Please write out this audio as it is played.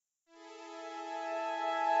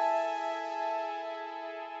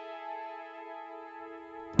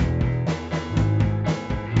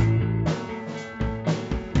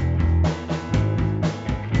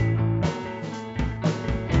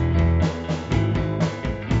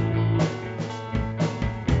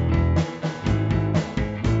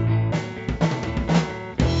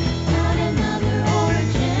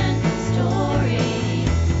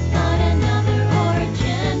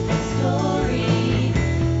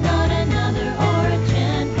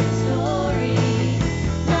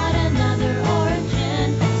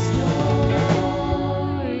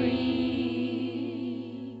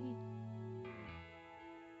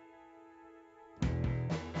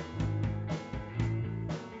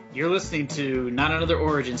You're listening to Not Another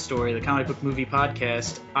Origin Story, the comic book movie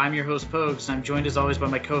podcast. I'm your host, Pogues. I'm joined as always by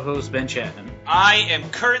my co-host, Ben Chapman. I am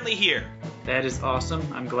currently here. That is awesome.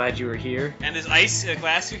 I'm glad you were here. And this ice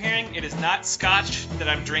glass you're hearing, it is not scotch that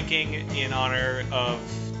I'm drinking in honor of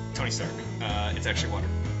Tony Stark. It's actually water.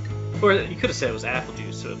 Or you could have said it was apple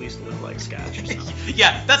juice, so at least it looked like scotch or something.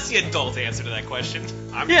 Yeah, that's the adult answer to that question.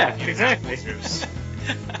 Exactly. Apple juice.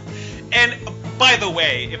 And by the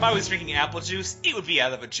way, if I was drinking apple juice, it would be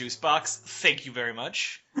out of a juice box. Thank you very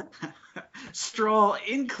much. Straw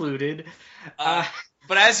included.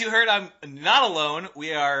 But as you heard, I'm not alone.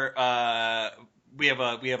 We are. We have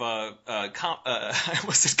a. I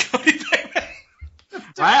almost said Cody Baby.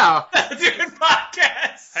 Wow. Different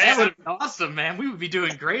podcast. That would have been awesome, man. We would be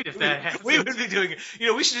doing great if that happened. We would be doing.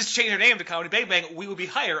 We should just change our name to Comedy Bang Bang. We would be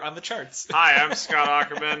higher on the charts. Hi, I'm Scott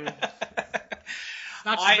Ackerman.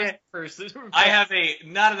 Not your bad person. I have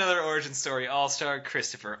not another origin story all-star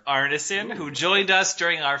Christopher Arneson, who joined us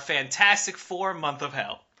during our Fantastic Four month of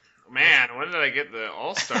hell. Man, when did I get the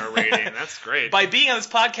All-Star rating? That's great. By being on this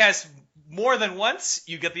podcast more than once,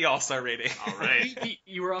 you get the all-star rating. All right.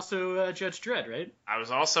 You were also Judge Dredd, right? I was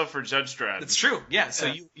also for Judge Dredd. That's true. Yeah.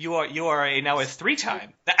 So you are now a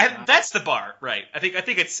 3-time. That's the bar, right? I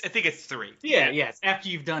think it's 3. Yeah. After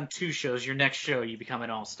you've done 2 shows, your next show you become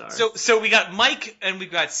an all-star. So we got Mike and we've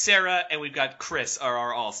got Sarah and we've got Chris are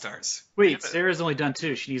our all-stars. Wait, Sarah's only done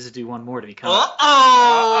 2. She needs to do 1 more to become.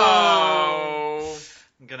 Oh.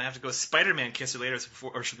 I'm gonna have to go Spider-Man kiss her later,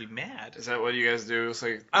 or she'll be mad. Is that what you guys do? It's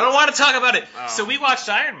like I don't want to talk about it. Oh. So we watched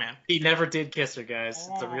Iron Man. He never did kiss her, guys.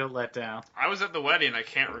 It's a real letdown. I was at the wedding. I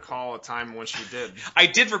can't recall a time when she did. I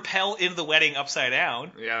did rappel in the wedding upside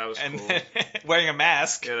down. Yeah, that was and cool. wearing a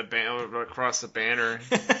mask. Get a across the banner.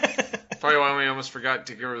 Probably why we almost forgot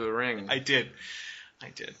to give her the ring. I did.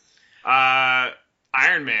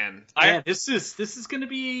 Iron Man. Yeah, this is gonna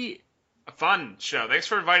be A fun show. Thanks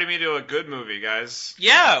for inviting me to a good movie, guys.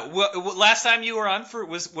 Yeah. Last time you were on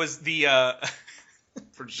was the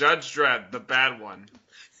For Judge Dredd, the bad one,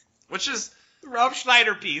 which is Rob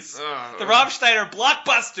Schneider piece, the Rob Schneider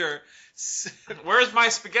blockbuster. Where's my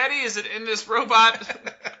spaghetti? Is it in this robot?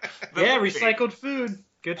 Movie. Recycled food.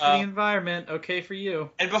 Good for the environment. Okay for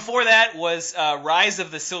you. And before that was Rise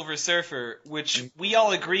of the Silver Surfer, which we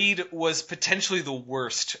all agreed was potentially the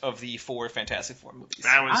worst of the 4 Fantastic Four movies.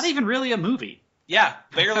 That was not even really a movie. Yeah,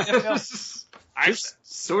 barely. Just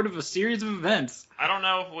sort of a series of events. I don't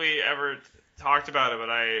know if we ever talked about it,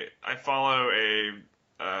 but I follow a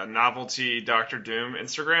novelty Doctor Doom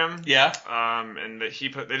Instagram. Yeah. And they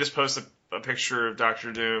just posted a picture of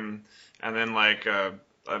Doctor Doom and then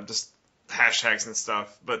just hashtags and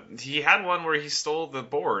stuff, but he had one where he stole the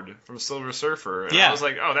board from Silver Surfer, and I was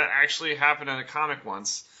like, oh, that actually happened in a comic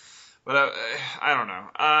once, but I don't know.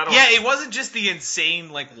 It wasn't just the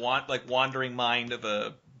insane wandering mind of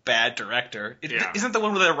a bad director. Isn't the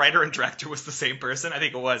one where the writer and director was the same person? I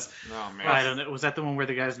think it was. Oh man, I don't know. Was that the one where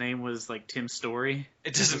the guy's name was like Tim Story?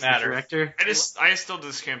 It doesn't matter. Director. I still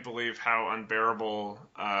just can't believe how unbearable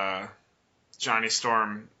Johnny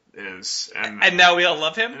Storm is, and now we all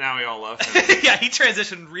love him. And now we all love him. Yeah, he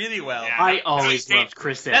transitioned really well. Yeah. I always loved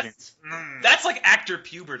Chris Evans. That's like actor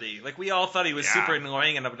puberty. Like we all thought he was super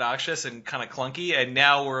annoying and obnoxious and kind of clunky, and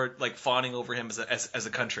now we're like fawning over him as a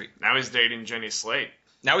country. Now he's dating Jenny Slate.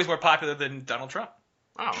 Now he's more popular than Donald Trump.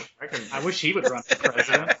 Oh, I wish he would run for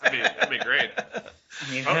president. that'd be great.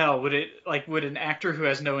 I mean, hell, would an actor who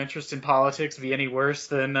has no interest in politics be any worse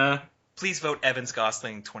than? Please vote Evans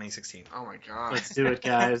Gosling 2016. Oh my god. Let's do it,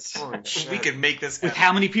 guys. Holy shit. We can make this happen. With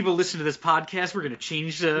how many people listen to this podcast, we're going to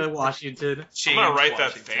change Washington. I'm going to write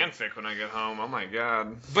that fanfic when I get home. Oh my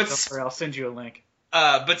god. I'll send you a link.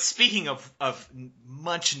 But speaking of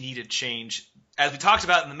much needed change, as we talked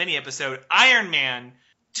about in the mini episode, Iron Man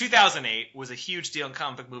 2008 was a huge deal in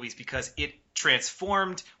comic book movies because it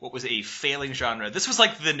transformed what was a failing genre. This was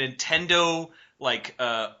like the Nintendo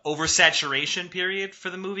oversaturation period for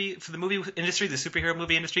the movie industry, the superhero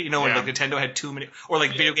movie industry. When Nintendo had too many, or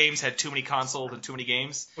video games had too many consoles and too many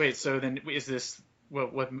games. Wait, so then is this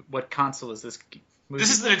what console is this movie?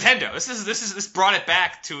 This is the Nintendo. This brought it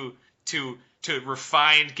back to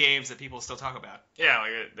refined games that people still talk about. Yeah,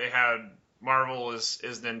 like they had Marvel is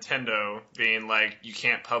Nintendo being like, you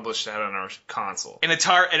can't publish that on our console. And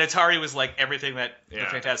Atari was like everything that the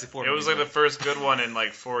Fantastic Four. It was like the first good one in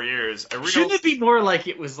like 4 years. Shouldn't it be more like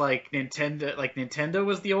it was like Nintendo? Like Nintendo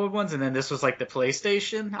was the old ones, and then this was like the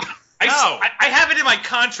PlayStation. I have it in my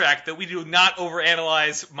contract that we do not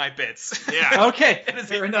overanalyze my bits. Yeah. Okay.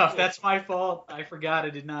 Fair enough. That's my fault. I forgot.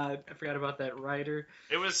 I forgot about that writer.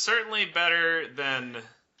 It was certainly better than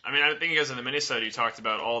I mean, I think you guys in the minisode you talked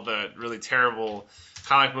about all the really terrible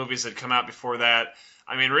comic movies that come out before that.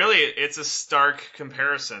 I mean, really, it's a stark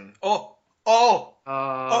comparison. High five,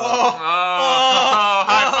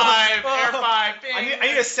 air five. I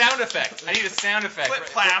need a sound effect. We're just gonna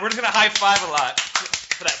high five a lot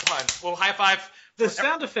for that pun. We'll high five. The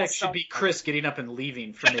sound effect should be Chris getting up and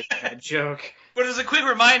leaving for making that joke. But as a quick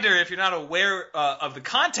reminder, if you're not aware of the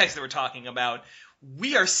context that we're talking about,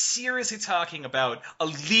 we are seriously talking about a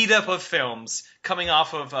lead up of films coming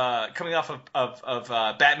off of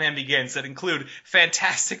Batman Begins that include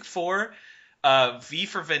Fantastic Four, V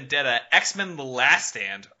for Vendetta, X-Men: The Last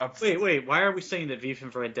Stand. Wait, why are we saying that V for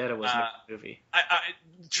Vendetta wasn't a movie?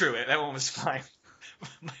 True, that one was fine.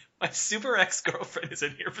 My super ex-girlfriend is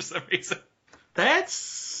in here for some reason. That's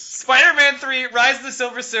Spider-Man 3, Rise of the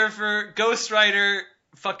Silver Surfer, Ghost Rider,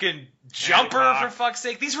 fucking Jumper, for fuck's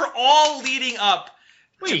sake. These were all leading up.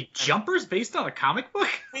 Wait, Jumper's based on a comic book?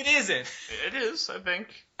 It isn't. It is, I think.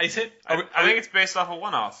 Is it? I think it's based off a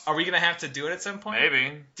one-off. Are we going to have to do it at some point?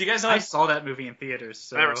 Maybe. Do you guys know? I saw that movie in theaters.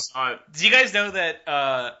 So. I never saw it. Do you guys know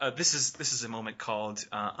that this is a moment called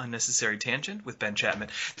Unnecessary Tangent with Ben Chapman?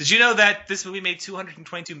 Did you know that this movie made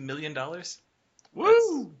 $222 million?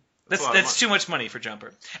 Woo! That's too much money for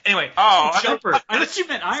Jumper. Anyway. Jumper. I thought you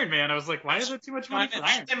meant Iron Man. I was like, why is that too much money for Iron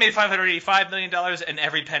Man? It made $585 million, and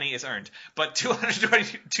every penny is earned. But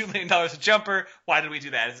 $222 million of Jumper, why did we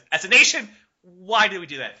do that? As a nation, why did we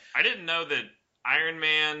do that? I didn't know that Iron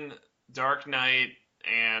Man, Dark Knight,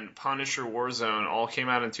 and Punisher Warzone all came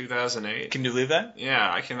out in 2008. Can you believe that? Yeah,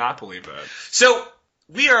 I cannot believe that. So,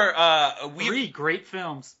 we are... Three great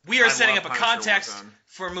films. We are setting up a Punisher context Warzone.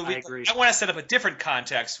 for a movie. I agree. I want to set up a different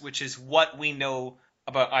context, which is what we know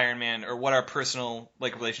about Iron Man, or what our personal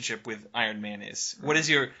relationship with Iron Man is. What is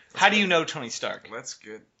your? How do you know Tony Stark? Let's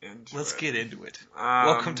get into it.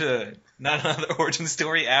 Welcome to Not Another Origin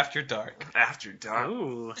Story After Dark. After Dark.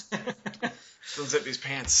 Ooh. Unzip these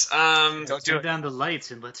pants. Don't do Turn it. down the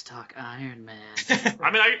lights and let's talk Iron Man.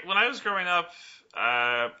 I mean, when I was growing up,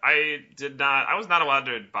 I was not allowed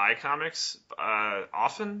to buy comics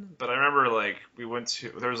often, but I remember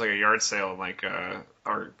there was a yard sale in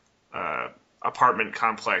our apartment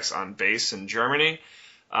complex on base in Germany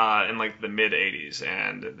in the mid 80s,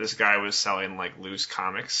 and this guy was selling loose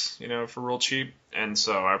comics, for real cheap, and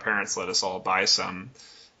so our parents let us all buy some.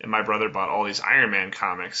 And my brother bought all these Iron Man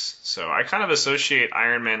comics, so I kind of associate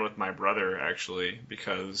Iron Man with my brother actually,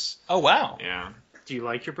 because Oh wow. yeah, Do you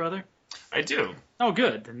like your brother? I do. Oh,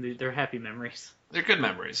 good. Then they're happy memories. They're good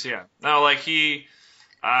memories, yeah. No, he,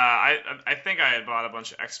 I think I had bought a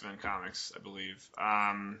bunch of X-Men comics, I believe.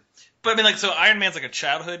 But I mean, so Iron Man's a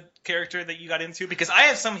childhood character that you got into, because I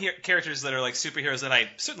have some characters that are superheroes that I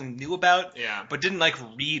certainly knew about, Yeah. but didn't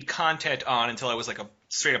read content on until I was a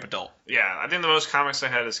straight up adult. Yeah, I think the most comics I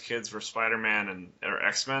had as kids were Spider-Man or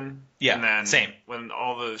X-Men. Yeah, and then same. When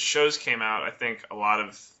all the shows came out, I think a lot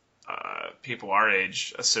of people our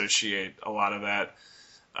age associate a lot of that.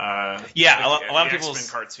 Yeah, a lot of the people. X-Men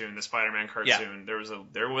cartoon, the Spider-Man cartoon. Yeah. There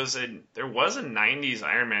was a '90s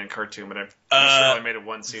Iron Man cartoon, but I'm pretty sure I only made it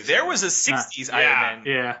one season. There was a '60s Yeah. Iron Man.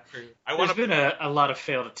 Yeah. There's been a lot of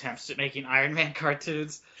failed attempts at making Iron Man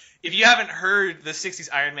cartoons. If you haven't heard the '60s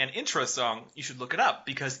Iron Man intro song, you should look it up,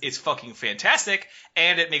 because it's fucking fantastic,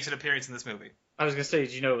 and it makes an appearance in this movie. I was going to say,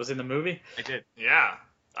 did you know it was in the movie? I did. Yeah.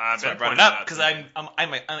 That's why I Ben brought it pointed up, out because to me.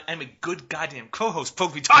 I'm a good goddamn co-host.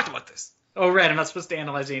 Folks, we talked about this. Oh, right. I'm not supposed to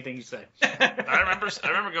analyze anything you say. I remember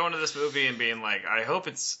going to this movie and being like, I hope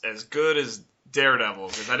it's as good as Daredevil,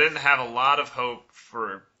 because I didn't have a lot of hope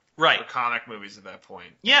for comic movies at that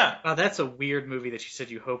point. Yeah. Wow, that's a weird movie that you said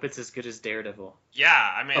you hope it's as good as Daredevil. Yeah,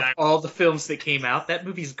 I mean, Of I all the films that came out, that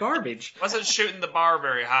movie's garbage. wasn't shooting the bar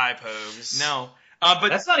very high, Pogues. No. But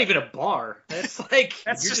That's not even a bar. That's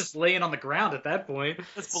That's you're just laying on the ground at that point.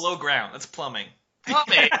 that's below ground. That's plumbing.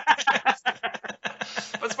 Plumbing.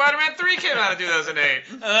 But Spider-Man 3 came out in 2008.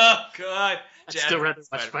 Oh, God. I'd still rather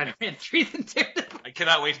watch Spider-Man 3 than Daredevil. I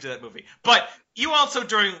cannot wait to do that movie. But you also,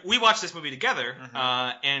 we watched this movie together,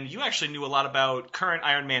 and you actually knew a lot about current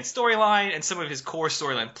Iron Man storyline and some of his core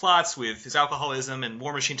storyline plots with his alcoholism and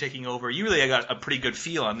War Machine taking over. You really got a pretty good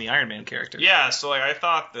feel on the Iron Man character. Yeah, so I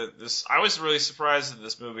thought that I was really surprised that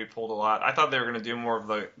this movie pulled a lot. I thought they were gonna do more of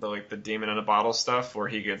the demon in a bottle stuff, where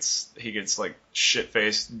he gets shit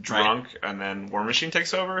faced drunk, and then War Machine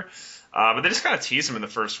takes over. But they just kind of tease him in the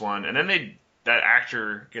first one, and then that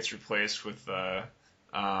actor gets replaced with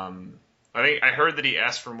I heard that he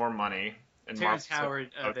asked for more money, in Terrence Marvel.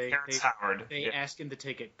 Howard. Terrence Howard. They Yeah. asked him to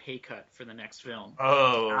take a pay cut for the next film.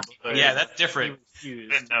 Oh, Yeah, that's different. He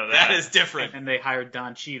refused. Didn't know That is different. And they hired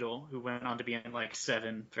Don Cheadle, who went on to be in like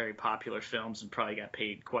 7 very popular films and probably got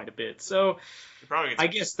paid quite a bit. So He probably gets I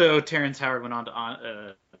guess though Terrence Howard went on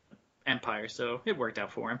to Empire, so it worked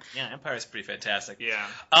out for him. Yeah, Empire is pretty fantastic. Yeah.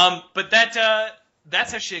 But that's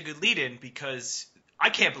actually a good lead-in because I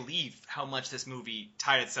can't believe how much this movie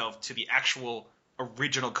tied itself to the actual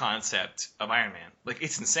original concept of Iron Man. Like,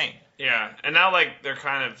 it's insane. Yeah, and now like they're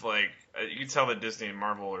kind of like you can tell that Disney and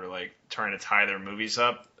Marvel are like trying to tie their movies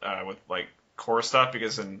up with like core stuff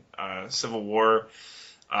because in Civil War,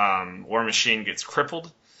 War Machine gets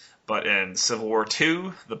crippled, but in Civil War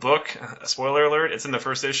II, the book, spoiler alert, it's in the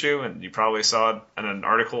first issue, and you probably saw it in an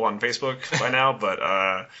article on Facebook by now,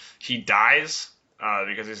 but he dies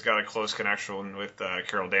because he's got a close connection with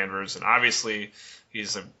Carol Danvers, and obviously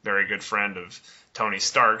he's a very good friend of Tony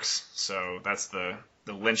Stark's, so that's the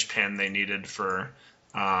linchpin they needed for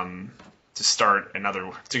to start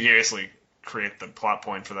another to basically create the plot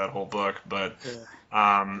point for that whole book. But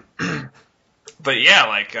but yeah,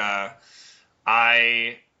 like I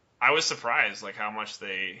was surprised like how much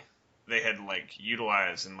they had like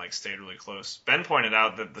utilized and like stayed really close. Ben pointed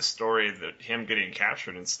out that the story that him getting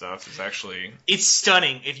captured and stuff is actually it's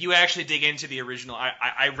stunning. If you actually dig into the original,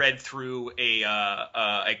 I read through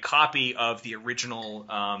a copy of the original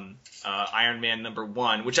Iron Man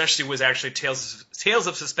 #1, which actually was Tales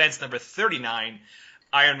of Suspense #39.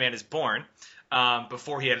 Iron Man is Born.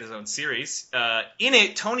 Before he had his own series. In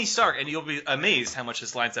it, Tony Stark, and you'll be amazed how much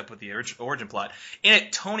this lines up with the origin plot. In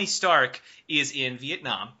it, Tony Stark is in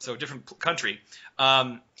Vietnam, so a different country.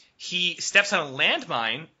 He steps on a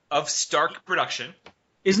landmine of Stark production.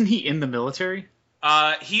 Isn't he in the military?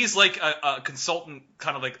 He's like a consultant,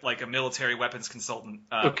 kind of like a military weapons consultant.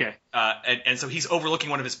 Okay. And so he's overlooking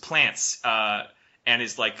one of his plants. And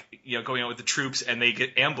is like, going out with the troops, and they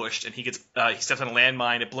get ambushed, and he steps on a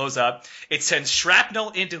landmine, it blows up, it sends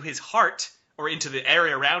shrapnel into his heart, or into the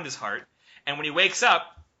area around his heart, and when he wakes up,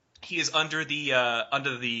 he is under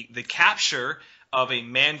the capture of a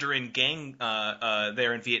Mandarin gang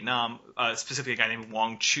there in Vietnam, specifically a guy named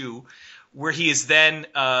Wong Chu, where he is then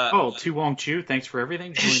To Wong Chu, thanks for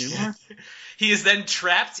everything. he is then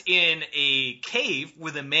trapped in a cave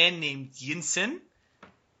with a man named Yinsen.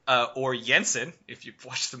 Or Jensen, if you've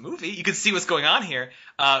watched the movie, you can see what's going on here.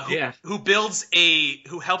 Who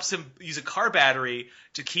helps him use a car battery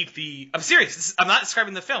to keep the. I'm serious. I'm not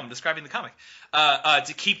describing the film. I'm describing the comic.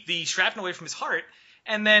 To keep the shrapnel away from his heart,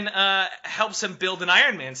 and then helps him build an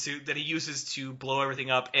Iron Man suit that he uses to blow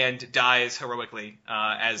everything up and dies heroically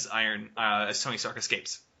as Tony Stark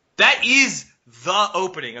escapes. That is the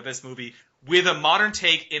opening of this movie. With a modern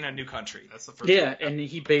take in a new country. That's the first. Yeah, and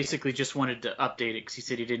he basically just wanted to update it because he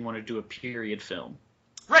said he didn't want to do a period film.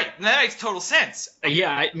 Right, and that makes total sense. Yeah,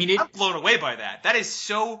 I mean, I'm blown away by that. That is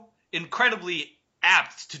so incredibly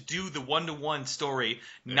apt to do the one-to-one story,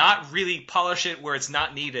 not really polish it where it's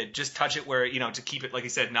not needed, just touch it where, to keep it, like you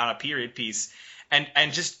said, not a period piece, and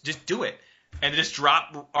just do it. And just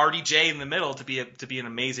drop RDJ in the middle to be an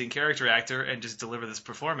amazing character actor and just deliver this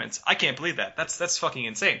performance. I can't believe that. That's fucking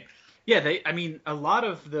insane. Yeah, a lot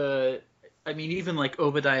of even like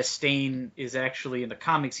Obadiah Stane is actually in the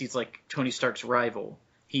comics. He's like Tony Stark's rival.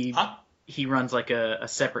 He runs like a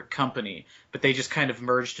separate company, but they just kind of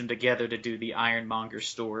merged them together to do the Ironmonger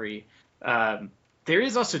story. There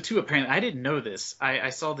is also too, apparently, I didn't know this. I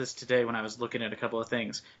saw this today when I was looking at a couple of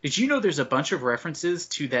things. Did you know there's a bunch of references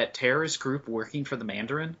to that terrorist group working for the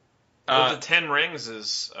Mandarin? The Ten Rings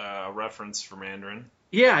is a reference for Mandarin.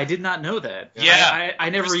 Yeah, I did not know that. Yeah, I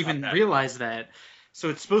never even realized that. So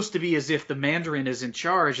it's supposed to be as if the Mandarin is in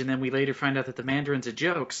charge, and then we later find out that the Mandarin's a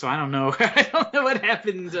joke. So I don't know. I don't know what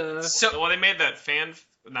happened. They made that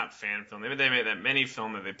not fan film. They made that mini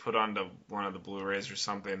film that they put onto one of the Blu-rays or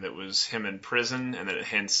something that was him in prison, and that it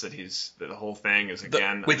hints that the whole thing is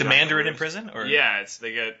again with the Mandarin in prison. Or yeah,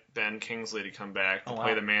 they get Ben Kingsley to come back to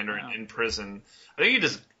play the Mandarin in prison. I think you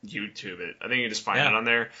just YouTube it. I think you just find it on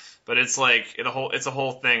there. But it's like it's a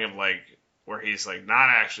whole thing of like where he's like not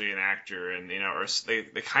actually an actor, and or they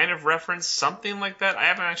kind of reference something like that. I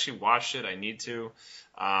haven't actually watched it. I need to.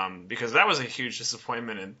 Because that was a huge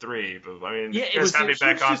disappointment in 3, but I mean, it was a huge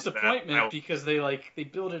disappointment that. Because they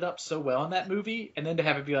build it up so well in that movie, and then to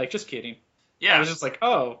have it be like, just kidding. Yeah, I was just like,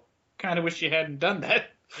 oh, kind of wish you hadn't done that.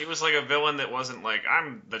 He was like a villain that wasn't like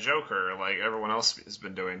I'm the Joker like everyone else has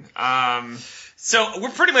been doing. So we're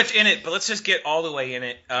pretty much in it, but let's just get all the way in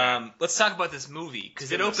it. Let's talk about this movie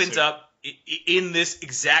because it opens up in this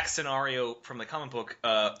exact scenario from the comic book.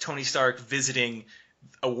 Tony Stark visiting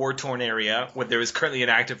a war-torn area where there is currently an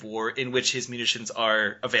active war in which his munitions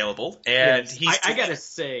are available. And I gotta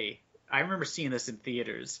say, I remember seeing this in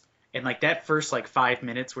theaters, and like that first like 5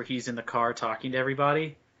 minutes where he's in the car talking to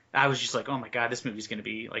everybody, I was just like, oh my god, this movie's gonna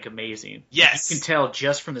be like amazing. Yes, you can tell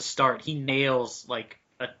just from the start he nails like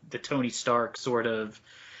the Tony Stark sort of,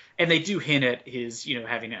 and they do hint at his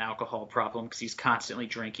having an alcohol problem because he's constantly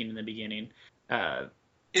drinking in the beginning. I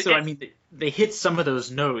mean, they hit some of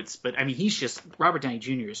those notes, but I mean, Robert Downey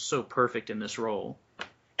Jr. is so perfect in this role,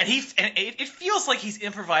 and it feels like he's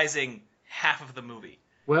improvising half of the movie.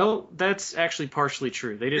 Well, that's actually partially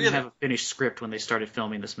true. They didn't have a finished script when they started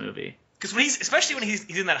filming this movie. Because especially when he's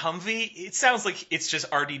in that Humvee, it sounds like it's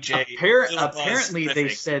just RDJ. Apparently, they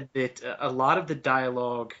said that a lot of the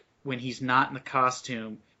dialogue when he's not in the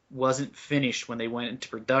costume wasn't finished when they went into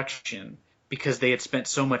production because they had spent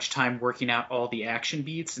so much time working out all the action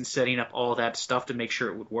beats and setting up all that stuff to make sure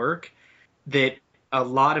it would work that a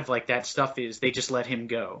lot of like that stuff is they just let him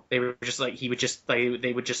go. They were just like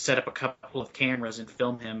they would just set up a couple of cameras and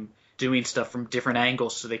film him doing stuff from different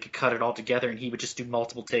angles so they could cut it all together, and he would just do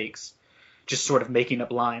multiple takes, just sort of making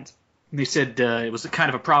up lines. And they said it was kind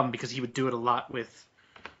of a problem because he would do it a lot with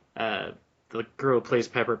the girl who plays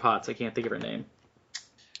Pepper Potts. I can't think of her name.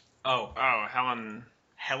 Helen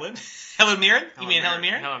Mirren? You mean Helen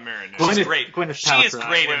Mirren? Helen Mirren. Yeah. She's great. She is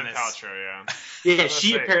great in this. Paltrow, yeah,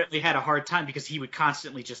 she apparently had a hard time because he would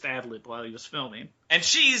constantly just ad-lib while he was filming. And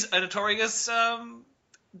she's a notorious dumb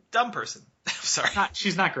person. Sorry.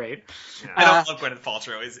 She's not great. Yeah. I don't love Gwyneth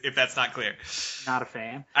Paltrow, if that's not clear. Not a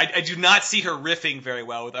fan. I do not see her riffing very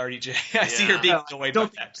well with RDJ. I see her being annoyed by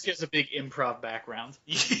that. She has a big improv background.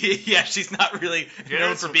 Yeah, she's not really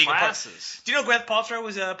known for being classes. Do you know Gwyneth Paltrow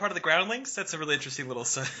was a part of the Groundlings? That's a really interesting little...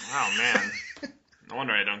 Oh, man. No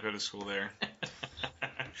wonder I don't go to school there.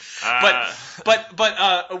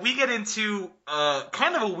 But we get into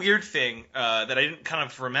kind of a weird thing that I didn't kind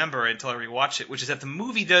of remember until I rewatched it, which is that the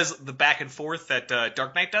movie does the back and forth that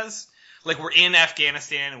Dark Knight does. Like, we're in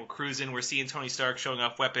Afghanistan and we're cruising, we're seeing Tony Stark showing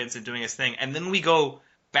off weapons and doing his thing, and then we go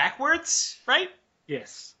backwards, right?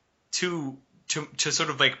 Yes. To sort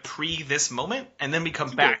of like pre this moment, and then we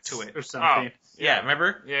come back to it or something. Oh, yeah,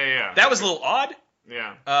 remember? Yeah. That was a little odd.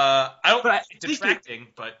 Yeah. I don't think it's distracting,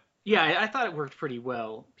 but. Yeah, I thought it worked pretty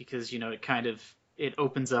well because, it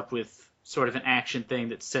opens up with sort of an action thing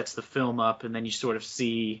that sets the film up, and then you sort of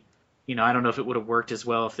see, I don't know if it would have worked as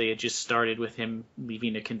well if they had just started with him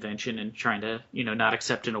leaving a convention and trying to, not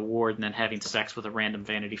accept an award and then having sex with a random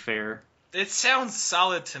Vanity Fair. It sounds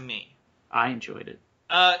solid to me. I enjoyed it.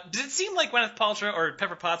 Did it seem like Gwyneth Paltrow or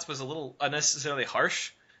Pepper Potts was a little unnecessarily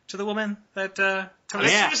harsh to the woman that Tony?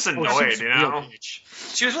 Yeah. She was just annoyed,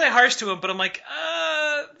 She was really harsh to him, but I'm like,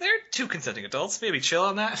 they're two consenting adults. Maybe chill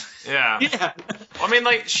on that. Yeah. Yeah. Well, I mean,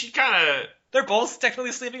 like, she kind of... They're both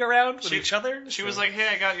technically sleeping around with each other. She was like, hey,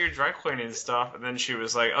 I got your dry cleaning stuff. And then she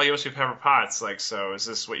was like, oh, you must be Pepper Potts. Like, so is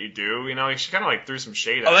this what you do? Like, she kind of like threw some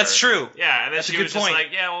shade at her. Oh, that's true. Yeah, and then that's she was just like,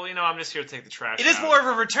 yeah, well, I'm just here to take the trash out. It is more of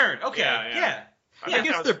a return. Okay, yeah. I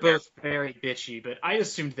guess they're both very bitchy, but I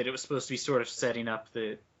assumed that it was supposed to be sort of setting up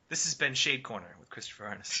the... This has been Shade Corner with Christopher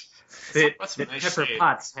Arness. that Pepper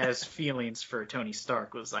Potts has feelings for Tony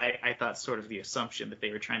Stark was, I thought, sort of the assumption that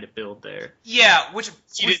they were trying to build there. Yeah, which...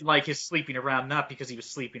 She didn't like his sleeping around, not because he was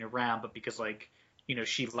sleeping around, but because,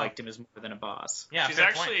 she liked him as more than a boss. Yeah, she's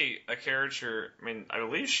actually a character... I mean, I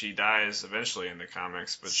believe she dies eventually in the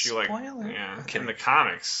comics, but she, Spoiler? in the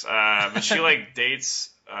comics. But she, dates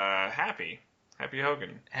Happy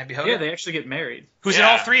Hogan. Yeah, they actually get married. Who's in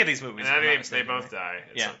all three of these movies. And they both die.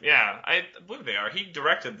 I believe they are. He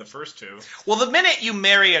directed the first two. Well, the minute you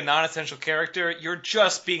marry a non-essential character, you're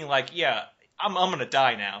just being like, yeah, I'm gonna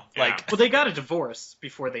die now. Yeah. Well, they got a divorce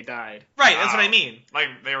before they died. Right, that's what I mean. Like,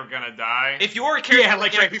 they were gonna die? If you're a character... Yeah,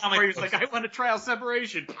 right before he was like, I want a trial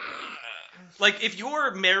separation. Like, if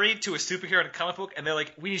you're married to a superhero in a comic book and they're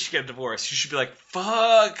like, we should get a divorce, you should be like,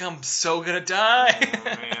 fuck, I'm so gonna die. Oh,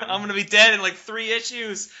 man. I'm gonna be dead in 3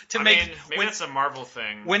 issues maybe it's a Marvel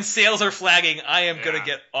thing. When sales are flagging, I am gonna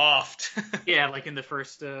get offed. Yeah, like in the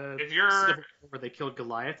first if you're where they killed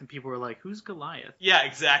Goliath and people were like, who's Goliath? Yeah,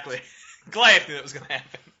 exactly. Goliath knew that was gonna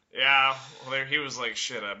happen. Yeah, well, he was like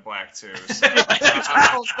shit at Black too. So.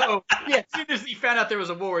 Yeah, as soon as he found out there was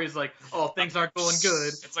a war, he's like, "Oh, things aren't going good."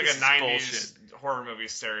 It's like a '90s horror movie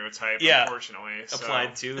stereotype, unfortunately.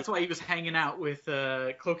 Applied to. That's why he was hanging out with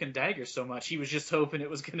Cloak and Dagger so much. He was just hoping it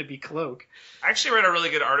was going to be Cloak. I actually read a really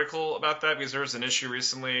good article about that because there was an issue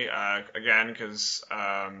recently, again, because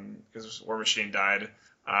War Machine died,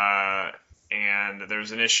 and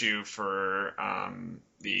there's an issue for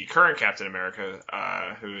the current Captain America,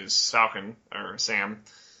 who is Falcon, or Sam.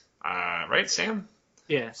 Right, Sam?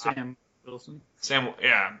 Yeah, Sam Wilson.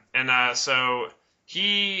 And so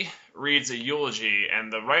he reads a eulogy,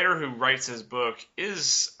 and the writer who writes his book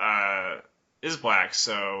is black.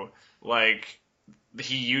 So like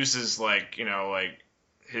he uses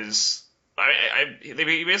his. He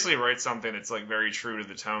basically writes something that's like very true to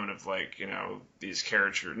the tone of these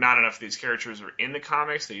characters. Not enough of these characters are in the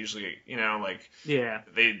comics. They usually I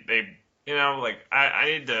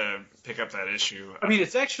need to pick up that issue. I mean,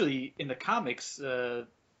 it's actually in the comics.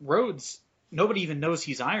 Rhodes, nobody even knows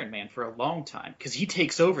he's Iron Man for a long time because he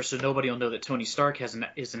takes over, so nobody will know that Tony Stark is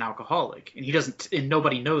an alcoholic, and he doesn't, and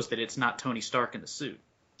nobody knows that it's not Tony Stark in the suit.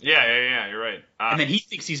 Yeah, you're right. And then he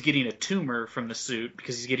thinks he's getting a tumor from the suit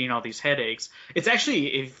because he's getting all these headaches. It's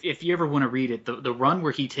actually, if you ever want to read it, the run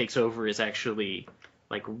where he takes over is actually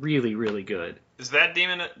like really, really good. Is that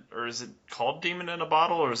Demon, or is it called Demon in a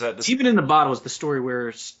Bottle, or is that Demon in a Bottle is the story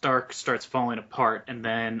where Stark starts falling apart, and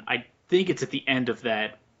then I think it's at the end of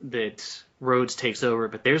that Rhodes takes over.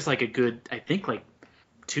 But there's like a good, I think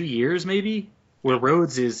 2 years maybe, where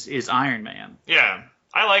Rhodes is Iron Man. Yeah,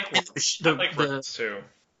 I like Rhodes too.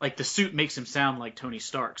 Like the suit makes him sound like Tony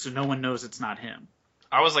Stark, so no one knows it's not him.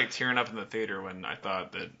 I was like tearing up in the theater when I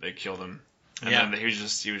thought that they killed him, and then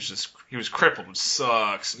he was crippled, which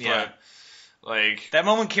sucks. Yeah. But like that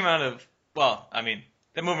moment came out of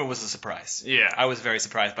that moment was a surprise. Yeah, I was very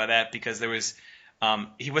surprised by that because there was.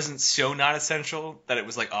 He wasn't so not essential that it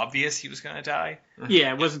was like obvious he was gonna die.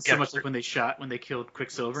 Yeah, it wasn't so much like when they killed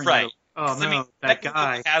Quicksilver. Right. Like, oh no, that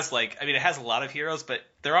guy has it has a lot of heroes, but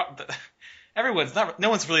they're all. No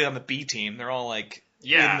one's really on the B team. They're all in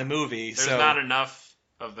the movie. There's not enough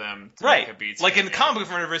of them to make a B team. Like in the comic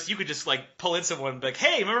book universe, you could just pull in someone and be like,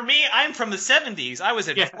 "Hey, remember me? I'm from the '70s. I was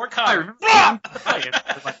in 4 comics."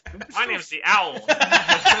 My name's the Owl.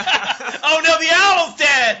 Oh no, the Owl's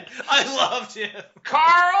dead. I loved him.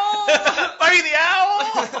 Carl. The Owl.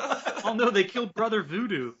 Oh no, they killed Brother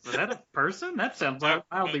Voodoo. Was that a person? That sounds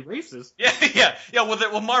mildly racist. Yeah.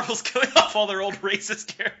 Well, Marvel's killing off all their old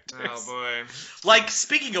racist characters. Oh boy. Like,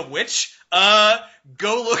 speaking of which,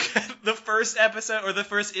 go look at the first episode or the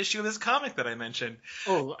first issue of this comic that I mentioned.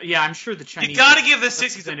 Oh yeah, I'm sure the Chinese. You gotta give the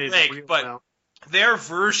 60s a break, but their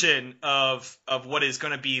version of what is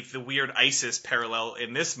going to be the weird ISIS parallel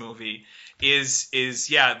in this movie is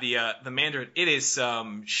the Mandarin. It is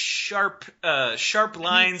sharp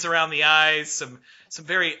lines around the eyes, some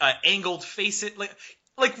very angled faces,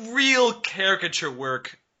 like real caricature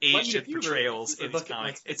work. Asian portrayals in these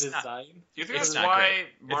comics. Do you think that's why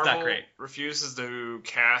Marvel refuses to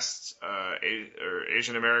cast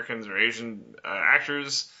Asian Americans or Asian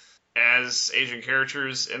actors as Asian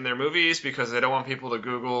characters in their movies because they don't want people to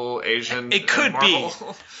Google Asian? It could be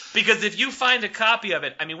because if you find a copy of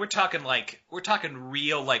it, I mean, we're talking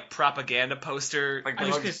real propaganda poster. I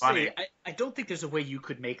was gonna say, I don't think there's a way you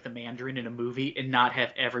could make the Mandarin in a movie and not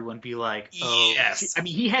have everyone be like, oh, yes. I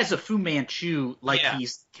mean, he has a Fu Manchu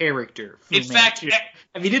he's character. In fact,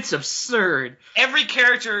 I mean, it's absurd. Every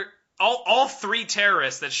character. All 3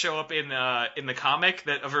 terrorists that show up in the comic,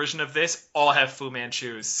 a version of this, all have Fu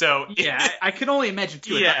Manchus. So yeah, I can only imagine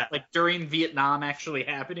too. Yeah, like during Vietnam actually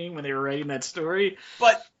happening when they were writing that story.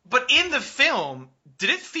 But in the film, did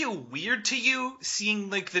it feel weird to you seeing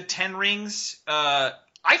the 10 rings? I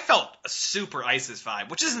felt a super ISIS vibe,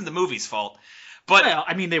 which isn't the movie's fault. But well,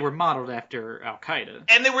 I mean, they were modeled after Al Qaeda,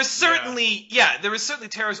 and there were certainly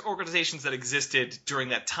terrorist organizations that existed during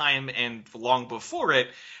that time and long before it.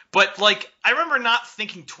 But I remember not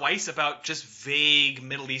thinking twice about just vague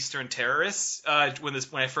Middle Eastern terrorists when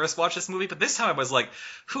I first watched this movie. But this time I was like,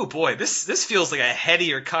 "Oh boy, this feels like a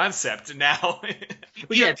headier concept now."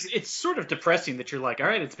 Well, yeah, it's sort of depressing that you're like, all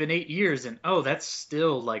right, it's been 8 years, and that's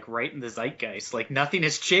still right in the zeitgeist. Nothing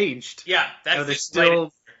has changed. Yeah, there's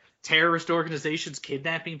still terrorist organizations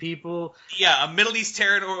kidnapping people. Yeah, a Middle East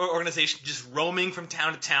terror organization just roaming from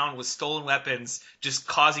town to town with stolen weapons, just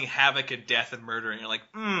causing havoc and death and murder. And you're like,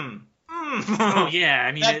 Oh yeah,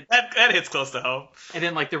 I mean that hits close to home. And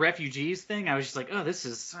then the refugees thing, I was just like, oh, this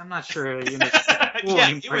is, I'm not sure, it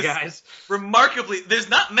was guys. Remarkably,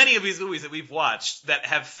 there's not many of these movies that we've watched that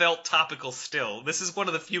have felt topical still. This is one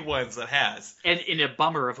of the few ones that has. And in a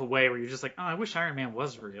bummer of a way where you're just like, oh, I wish Iron Man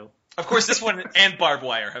was real. Of course, this one and Barbed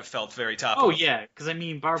Wire have felt very topical. Oh yeah, because I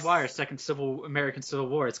mean, Barbed Wire, second American Civil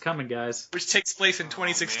War, it's coming, guys. Which takes place in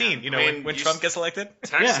 2016. When Trump gets elected.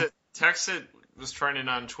 Texas was trending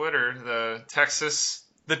on Twitter. The Texas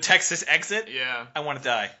exit. Yeah, I want to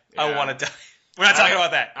die. Yeah. I want to die. We're not talking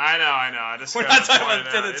about that. I know. We're not talking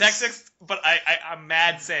about the Texas, but I'm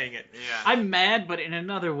mad saying it. Yeah. I'm mad, but in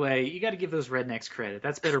another way, you got to give those rednecks credit.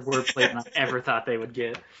 That's better wordplay than I ever thought they would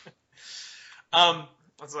get.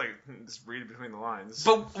 It's like, just read between the lines.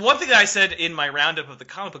 But one thing that I said in my roundup of the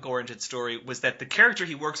comic book origin story was that the character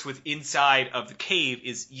he works with inside of the cave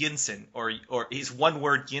is Yinsen, or he's one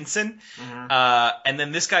word Yinsen. Mm-hmm. And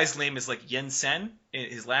then this guy's name is like Yensen,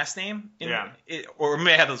 his last name. Or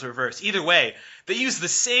may I have those reversed. Either way, they use the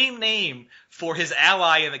same name for his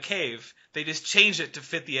ally in the cave. They just changed it to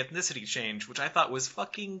fit the ethnicity change, which I thought was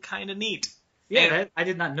fucking kind of neat. Yeah, I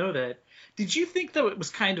did not know that. Did you think, though, it was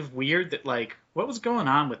kind of weird that, like, what was going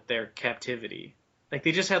on with their captivity? Like,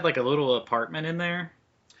 they just had, like, a little apartment in there?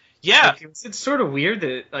 Yeah. Like, it's sort of weird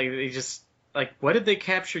that, like, they just, like, what did they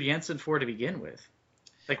capture Jensen for to begin with?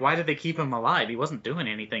 Like, why did they keep him alive? He wasn't doing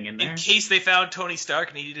anything in there. In case they found Tony Stark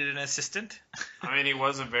and he needed an assistant. I mean, he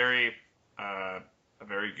was a very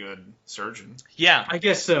good surgeon. Yeah. I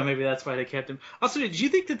guess so. Maybe that's why they kept him. Also, did you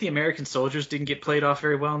think that the American soldiers didn't get played off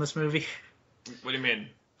very well in this movie? What do you mean?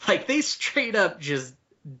 Like, they straight up just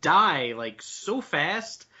die, like, so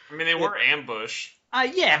fast. I mean, they were ambushed.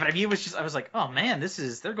 Yeah, but I mean, it was just, I was like, oh man,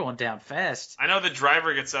 they're going down fast. I know the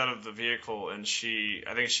driver gets out of the vehicle and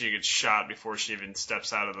I think she gets shot before she even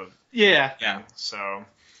steps out of the... Yeah. So...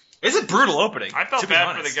 It's a brutal opening. I felt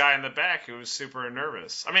bad for the guy in the back who was super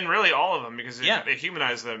nervous. I mean, really, all of them, because they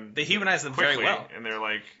humanize them. They humanize them quickly, very well, and they're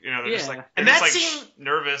like, they're just like, and they're just like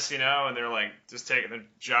nervous, and they're like just taking their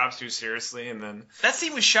jobs too seriously, and then that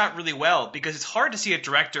scene was shot really well because it's hard to see a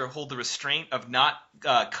director hold the restraint of not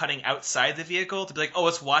cutting outside the vehicle to be like, oh,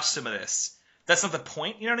 let's watch some of this. That's not the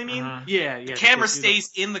point, you know what I mean? Uh-huh. Yeah. The camera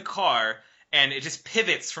stays in the car. And it just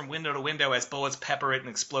pivots from window to window as bullets pepper it and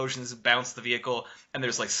explosions bounce the vehicle, and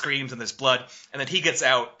there's like screams and there's blood. And then he gets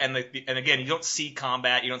out, and again, you don't see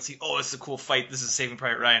combat. You don't see, oh, this is a cool fight. This is Saving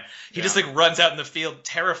Private Ryan. He just like runs out in the field,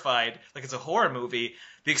 terrified, like it's a horror movie.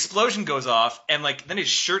 The explosion goes off, and like then his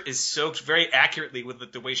shirt is soaked very accurately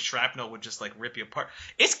with the way shrapnel would just like rip you apart.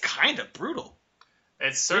 It's kind of brutal.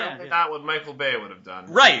 It's certainly not what Michael Bay would have done.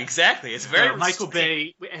 Right, exactly. It's very Michael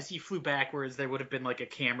Bay, as he flew backwards, there would have been like a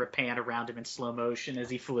camera pan around him in slow motion as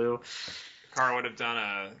he flew. The car would have done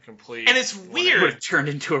a complete... And it's weird. It would have turned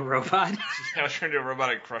into a robot. Yeah, turned into a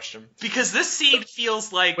robot and crushed him. Because this scene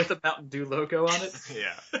feels like... With a Mountain Dew logo on it?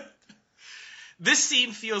 Yeah. This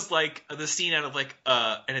scene feels like the scene out of like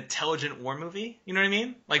an intelligent war movie. You know what I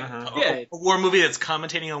mean? Like a war movie that's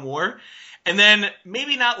commentating on war. And then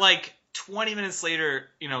maybe not like... 20 minutes later,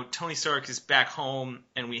 Tony Stark is back home,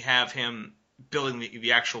 and we have him building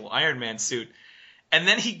the actual Iron Man suit. And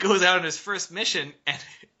then he goes out on his first mission, and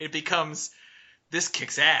it becomes, this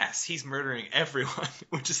kicks ass. He's murdering everyone,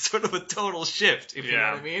 which is sort of a total shift, if you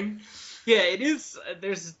know what I mean. Yeah, it is.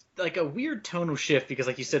 There's like a weird tonal shift, because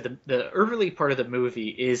like you said, the early part of the movie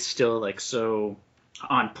is still like so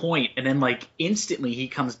on point, and then like instantly he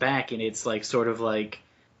comes back, and it's like sort of like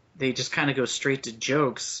they just kind of go straight to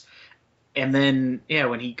jokes. And then,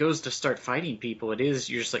 when he goes to start fighting people, you're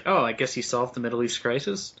just like, oh, I guess he solved the Middle East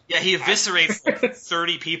crisis? Yeah, he eviscerates like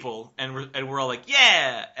 30 people, and we're all like,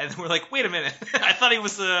 yeah! And we're like, wait a minute, I thought he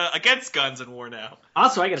was against guns in war now.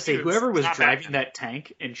 Also, I gotta say, whoever was driving that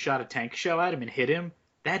tank and shot a tank shell at him and hit him,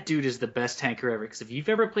 that dude is the best tanker ever. Because if you've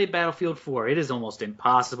ever played Battlefield 4, it is almost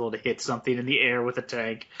impossible to hit something in the air with a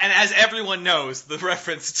tank. And as everyone knows, the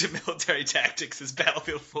reference to military tactics is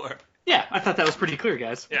Battlefield 4. Yeah, I thought that was pretty clear,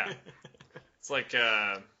 guys. Yeah. It's like,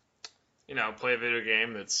 play a video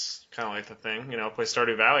game that's kind of like the thing. Play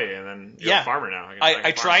Stardew Valley, and then you're a farmer now.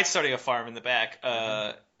 I tried starting a farm in the back.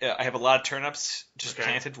 I have a lot of turnips just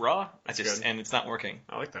planted raw. And it's not working.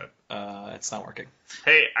 I like that. It's not working.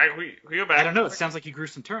 Hey, we go back. I don't know. It sounds like you grew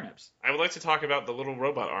some turnips. I would like to talk about the little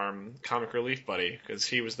robot arm comic relief buddy, because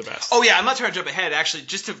he was the best. Oh yeah, I'm not trying to jump ahead. Actually,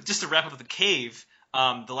 just to wrap up the cave.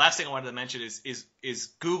 The last thing I wanted to mention is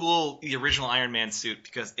Google the original Iron Man suit,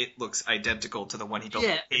 because it looks identical to the one he built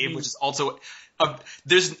in the cave, which is also I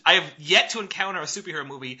have yet to encounter a superhero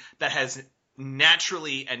movie that has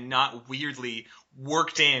naturally and not weirdly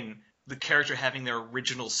worked in the character having their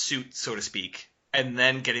original suit, so to speak, and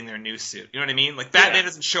then getting their new suit. You know what I mean? Like Batman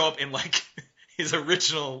doesn't show up in like his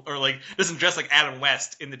original, or like doesn't dress like Adam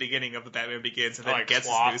West in the beginning of the Batman Begins and then gets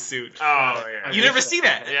his new suit. Oh yeah. You never see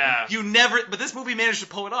that. Yeah. You never. But this movie managed to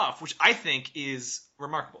pull it off, which I think is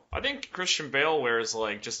remarkable. I think Christian Bale wears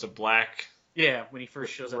like just a black. Yeah, when he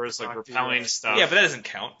first shows up. Wears like repelling stuff. Yeah, but that doesn't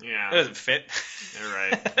count. Yeah. That doesn't fit. You're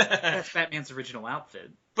right. That's Batman's original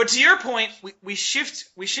outfit. But to your point, we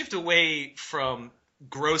shift away from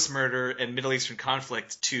gross murder and Middle Eastern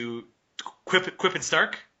conflict to Quip and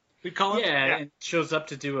Stark. We'd call it. Yeah, and shows up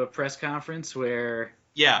to do a press conference where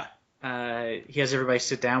he has everybody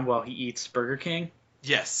sit down while he eats Burger King.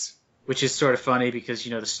 Yes. Which is sort of funny because,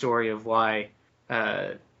 the story of why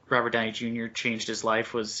Robert Downey Jr. changed his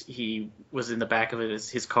life was he was in the back of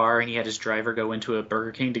his car, and he had his driver go into a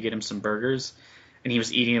Burger King to get him some burgers, and he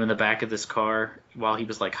was eating them in the back of this car while he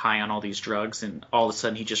was like high on all these drugs, and all of a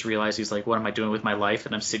sudden he just realized he's like, what am I doing with my life?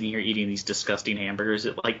 And I'm sitting here eating these disgusting hamburgers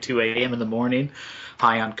at like 2 a.m. in the morning,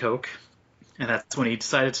 high on coke, and that's when he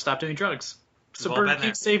decided to stop doing drugs. So Burger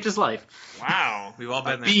King saved his life. Wow. We've all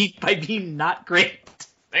been there. By being not great.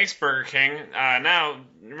 Thanks, Burger King. Now,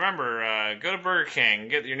 remember, go to Burger King,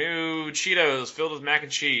 get your new Cheetos filled with mac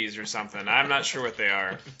and cheese or something. I'm not sure what they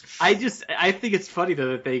are. I think it's funny,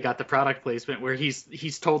 though, that they got the product placement where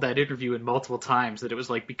he's told that interview in multiple times that it was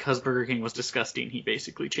like because Burger King was disgusting, he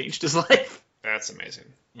basically changed his life. That's amazing.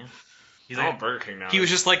 Yeah. He's all Burger King now. He was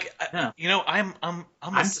just like, I'm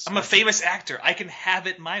a famous actor. I can have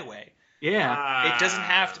it my way. Yeah. It doesn't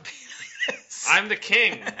have to be. I'm the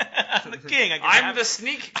king. I'm the king. I'm the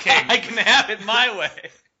sneak king. I can have it my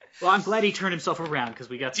way. Well, I'm glad he turned himself around because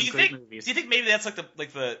we got some great movies. Do you think maybe that's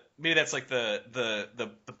the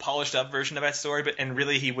polished up version of that story? But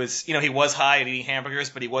really he was high and eating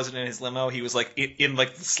hamburgers, but he wasn't in his limo. He was like in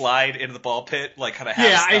like the slide into the ball pit, like kind of.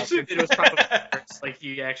 Yeah, I assumed it was probably like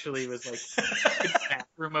he actually was like in the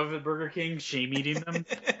bathroom of a Burger King, shame eating them.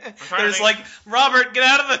 There's like, Robert, get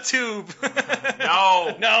out of the tube.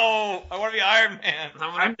 No, I want to be Iron Man.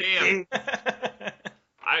 I'm damn.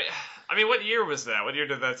 I mean, what year was that? What year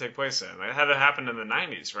did that take place in? It had to happen in the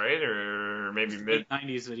 90s, right? Or maybe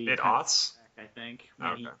mid-90s. Mid-aughts? I think.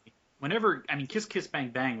 Okay. Kiss Kiss Bang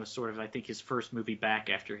Bang was sort of, I think, his first movie back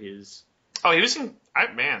after his... Oh, he was in... I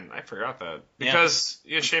forgot that. Because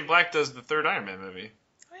Shane Black does the third Iron Man movie.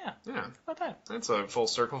 Yeah. How about that? That's a full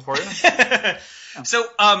circle for you. So,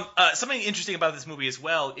 something interesting about this movie as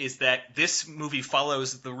well is that this movie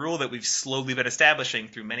follows the rule that we've slowly been establishing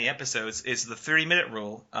through many episodes, is the 30-minute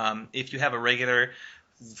rule. If you have a regular,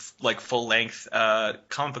 like, full-length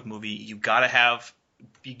comic book movie, you gotta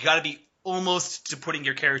be almost to putting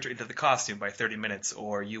your character into the costume by 30 minutes,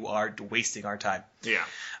 or you are wasting our time.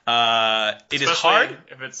 Yeah. It is hard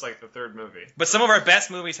if it's like the third movie. But some of our best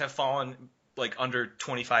movies have fallen like under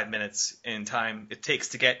 25 minutes in time it takes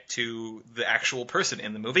to get to the actual person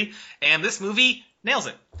in the movie, and this movie nails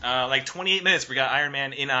it. Like 28 minutes, we got Iron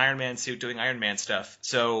Man in an Iron Man suit doing Iron Man stuff.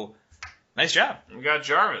 So, nice job. We got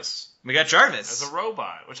Jarvis as a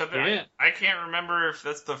robot, which I can't remember if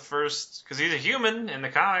that's the first, because he's a human in the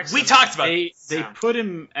comics. We talked about it. They put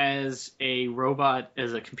him as a robot,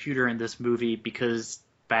 as a computer in this movie because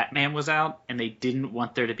Batman was out, and they didn't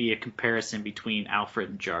want there to be a comparison between Alfred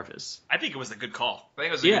and Jarvis. I think it was a good call. I think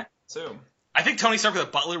it was a good call, too. I think Tony Stark with a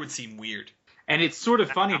butler would seem weird. And it's sort of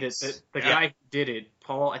funny that the guy who did it,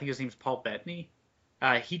 Paul, I think his name's Paul Bettany,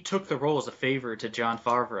 he took the role as a favor to Jon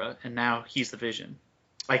Favreau, and now he's the Vision.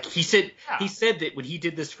 Like, he said that when he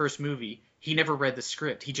did this first movie, he never read the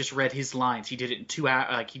script. He just read his lines. He did it in 2 hours.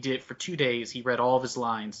 Like, he did it for 2 days. He read all of his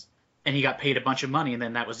lines, and he got paid a bunch of money, and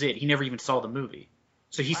then that was it. He never even saw the movie.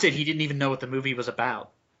 So he said he didn't even know what the movie was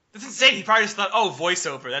about. That's insane. He probably just thought,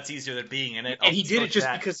 voiceover, that's easier than being in it. And he did it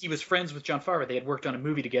just because he was friends with Jon Favreau. They had worked on a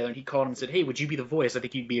movie together, and he called him and said, hey, would you be the voice? I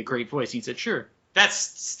think you'd be a great voice. And he said, sure. That's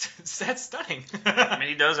stunning. I mean,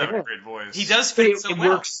 he does have a great voice. He does fit so well.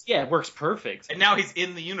 Works, it works perfect. And now he's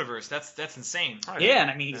in the universe. That's insane. Yeah,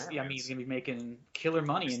 and I mean, he's going to be making killer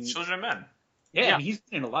money. And Children of Men. Yeah, I mean, he's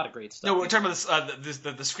been in a lot of great stuff. No, we're talking about this.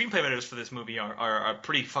 The screenplay writers for this movie are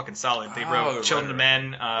pretty fucking solid. They wrote Children of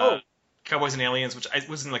Men, Cowboys and Aliens, which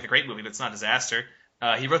wasn't like a great movie, but it's not a disaster.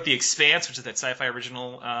 He wrote The Expanse, which is that sci-fi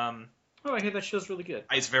original. I hear that show's really good.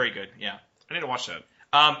 It's very good. Yeah, I need to watch that.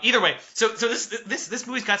 Either way, so this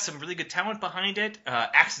movie's got some really good talent behind it.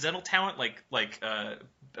 Accidental talent like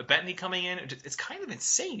Bettany coming in. It's kind of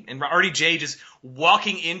insane. And RDJ just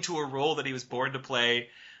walking into a role that he was born to play.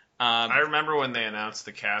 I remember when they announced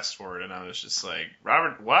the cast for it, and I was just like,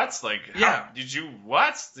 Robert, what? Like, how did you,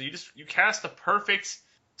 what? You cast the perfect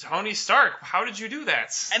Tony Stark. How did you do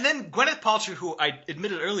that? And then Gwyneth Paltrow, who I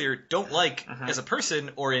admitted earlier don't like as a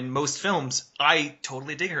person or in most films, I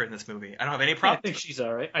totally dig her in this movie. I don't have any problem. I think she's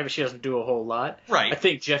all right. I mean, she doesn't do a whole lot. Right. I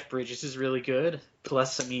think Jeff Bridges is really good.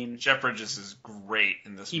 Plus, I mean, Jeff Bridges is great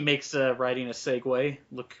in this movie. He makes writing a segue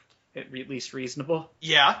look at least reasonable.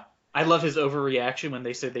 Yeah. I love his overreaction when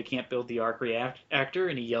they said they can't build the arc actor,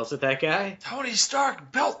 and he yells at that guy. Tony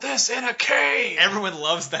Stark built this in a cave! Everyone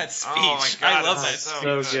loves that speech. Oh my God, I love that.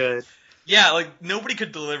 So good. Yeah, like, nobody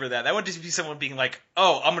could deliver that. That would just be someone being like,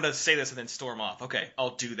 oh, I'm going to say this and then storm off. Okay,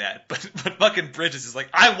 I'll do that. But fucking Bridges is like,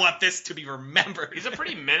 I want this to be remembered. He's a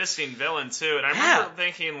pretty menacing villain, too. And I remember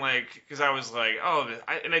thinking, like, because I was like,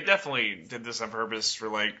 and I definitely did this on purpose for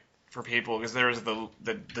people, because there was the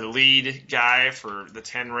lead guy for the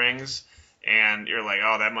 10 Rings, and you're like,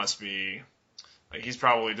 oh, that must be like he's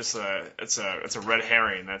probably just it's a red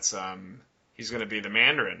herring. That's he's going to be the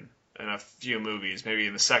Mandarin in a few movies, maybe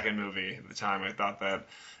in the second movie at the time I thought that,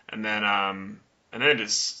 and then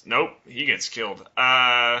just nope, he gets killed.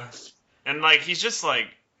 And like he's just like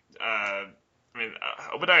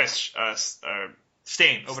Obadiah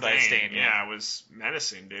Stane. Obadiah Stane. Yeah, was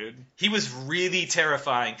menacing, dude. He was really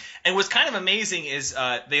terrifying. And what's kind of amazing is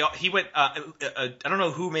he went. I don't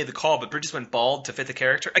know who made the call, but Bridges went bald to fit the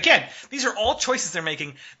character. Again, these are all choices they're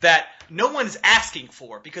making that no one is asking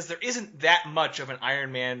for, because there isn't that much of an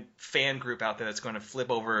Iron Man fan group out there that's going to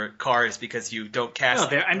flip over cars because you don't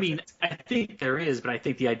cast. No, I think there is, but I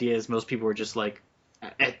think the idea is most people were just like,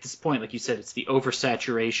 at this point, like you said, it's the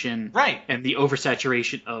oversaturation, right? And the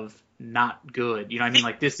oversaturation of not good. You know what I mean?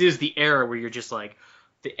 Like, this is the era where you're just like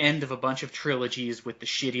the end of a bunch of trilogies with the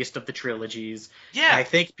shittiest of the trilogies. Yeah. And I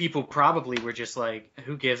think people probably were just like,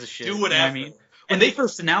 who gives a shit? Do whatever. You know what I mean? When they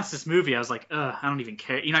first announced this movie, I was like, I don't even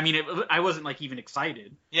care. You know what I mean? I wasn't like even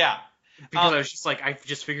excited. Yeah. Because I was just like, I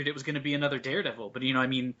just figured it was going to be another Daredevil. But you know what I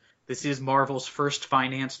mean? This is Marvel's first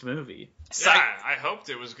financed movie. Yeah, I hoped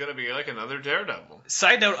it was going to be like another Daredevil.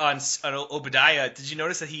 Side note on Obadiah, did you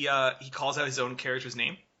notice that he calls out his own character's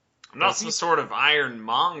name? I'm not some sort of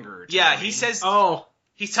ironmonger. Yeah, he says. Oh.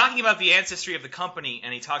 He's talking about the ancestry of the company,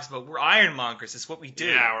 and he talks about, we're ironmongers. It's what we do.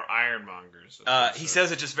 Yeah, we're ironmongers. He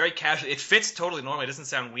says it just very casually. It fits totally normally. It doesn't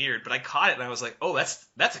sound weird, but I caught it, and I was like, oh,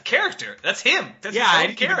 that's a character. That's him. That's yeah, I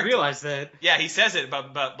didn't even realize that. Yeah, he says it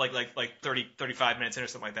about like 35 minutes in or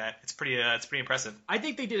something like that. It's pretty impressive. I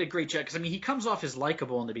think they did a great job, because, I mean, he comes off as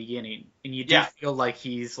likable in the beginning, and you do feel like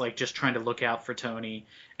he's like just trying to look out for Tony,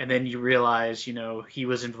 and then you realize, you know, he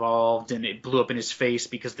was involved, and it blew up in his face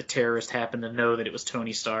because the terrorist happened to know that it was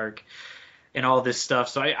Tony Stark, and all this stuff.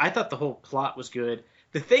 So I thought the whole plot was good.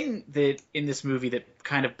 The thing that in this movie that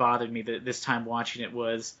kind of bothered me this time watching it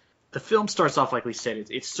was the film starts off, like we said,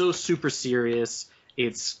 it's so super serious.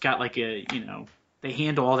 It's got like a, you know, they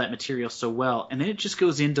handle all that material so well, and then it just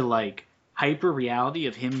goes into like hyper reality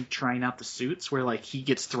of him trying out the suits, where like he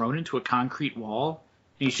gets thrown into a concrete wall,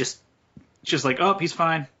 and he's just like, oh, he's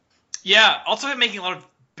fine. Yeah, also him making a lot of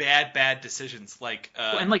bad decisions, like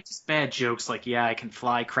and like just bad jokes, like, yeah, I can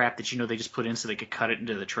fly crap that, you know, they just put in so they could cut it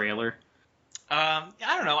into the trailer. I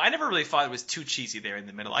don't know. I never really thought it was too cheesy there in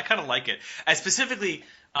the middle. I kind of like it. And specifically,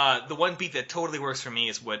 the one beat that totally works for me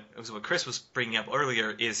is what Chris was bringing up earlier,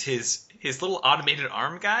 is his little automated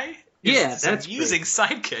arm guy. Yeah, that's amusing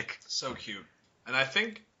sidekick. So cute. And I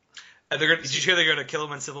think did you hear they're going to kill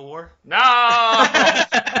him in Civil War? No.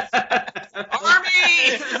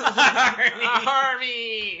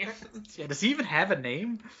 Army. Yeah, does he even have a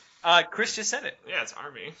name? Chris just said it. Yeah, it's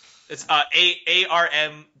Army. It's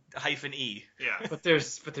ARM-E. Yeah. But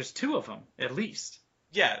there's two of them at least.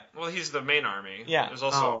 Yeah. Well, he's the main army. Yeah. There's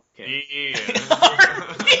also okay.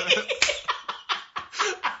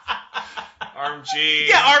 Arm G.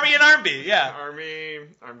 Yeah, Army and Arm B. Yeah. Army,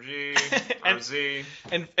 Arm G, Arm Z,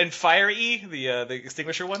 and Fire E, the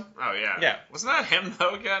extinguisher one. Oh yeah. Yeah. Wasn't that him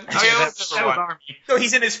though again? Oh yeah, that was Army. No,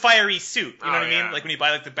 he's in his fiery suit. You know what I mean? Yeah. Like when you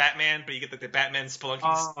buy like the Batman, but you get like the Batman Spelunky.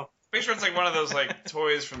 Oh. Make sure it's like one of those like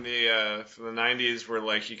toys from the 90s where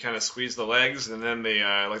like you kind of squeeze the legs and then they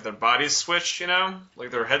like their bodies switch, you know,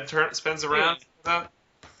 like their head spins around. Yeah.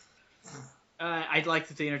 I'd like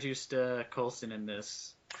that they introduced Coulson in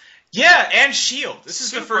this. Yeah, and S.H.I.E.L.D. This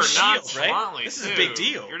is the Super first S.H.I.E.L.D., right? This is a big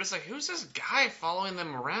deal. You're just like, who's this guy following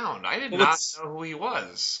them around? I did not know who he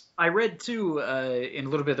was. I read, too, in a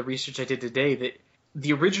little bit of the research I did today, that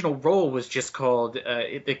the original role was just called,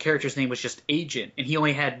 the character's name was just Agent, and he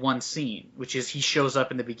only had one scene, which is he shows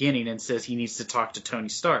up in the beginning and says he needs to talk to Tony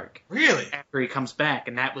Stark. Really? After he comes back,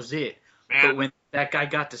 and that was it. Man. But when that guy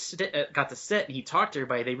got to set and he talked to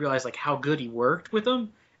everybody, they realized like how good he worked with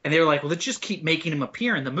them. And they were like, well, let's just keep making him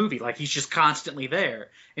appear in the movie. Like, he's just constantly there.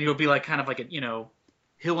 And it'll be like kind of like a, you know,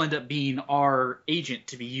 he'll end up being our agent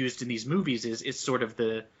to be used in these movies is sort of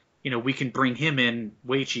the, you know, we can bring him in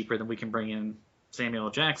way cheaper than we can bring in Samuel L.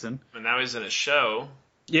 Jackson. And now he's in a show.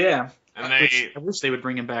 Yeah. And I wish they would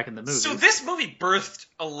bring him back in the movie. So this movie birthed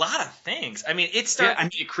a lot of things. I mean,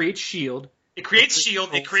 it creates S.H.I.E.L.D. It creates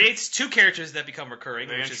S.H.I.E.L.D. It creates two characters that become recurring.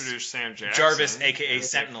 They introduced Sam Jackson. Jarvis, a.k.a.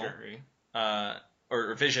 Sentinel.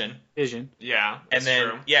 Or Vision. Yeah, and then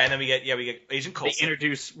true. Yeah, and then we get Agent Coulson. They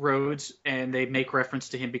introduce Rhodes and they make reference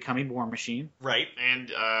to him becoming War Machine. Right. And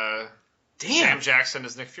Sam Jackson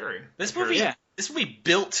is Nick Fury. This movie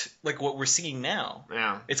built like what we're seeing now.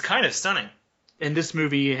 Yeah. It's kind of stunning. And this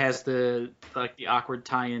movie has the awkward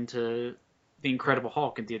tie-in to the Incredible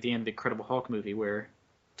Hulk at the end of the Incredible Hulk movie where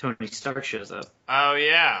Tony Stark shows up. Oh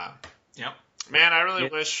yeah. Yep. Man, I really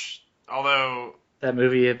wish Although that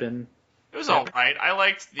movie had been. It was all right. I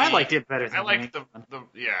liked it better than I liked the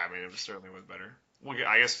yeah. I mean, it certainly was better.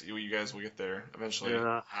 I guess you guys will get there eventually.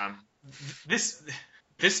 Yeah.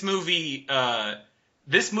 This movie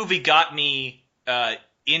got me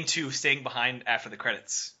into staying behind after the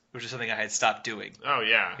credits, which is something I had stopped doing. Oh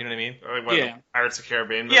yeah. You know what I mean? Like, yeah. Pirates of the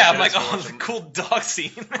Caribbean. Yeah, I'm like, the cool dog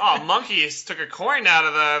scene. Oh, monkeys took a coin out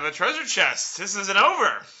of the treasure chest. This isn't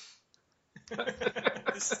over.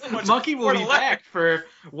 Monkey will be back for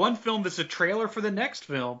one film that's a trailer for the next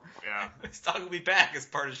film. Yeah. This dog will be back as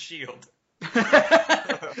part of S.H.I.E.L.D.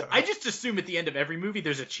 I just assume at the end of every movie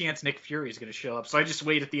there's a chance Nick Fury is going to show up, so I just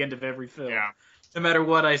wait at the end of every film. Yeah. No matter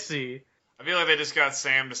what I see. I feel like they just got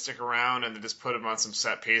Sam to stick around and they just put him on some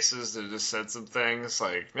set pieces that just said some things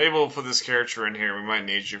like, maybe we'll put this character in here, we might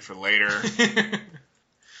need you for later.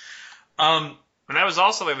 And that was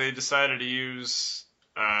also like they decided to use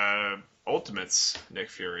Ultimates Nick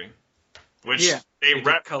Fury. Which they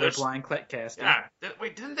rep colorblind casting. Yeah.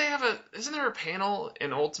 Wait, didn't they have isn't there a panel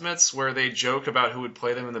in Ultimates where they joke about who would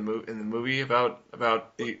play them in the movie about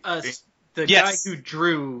the guy who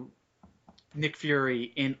drew Nick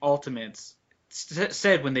Fury in Ultimates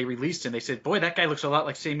said when they released him, they said, "Boy, that guy looks a lot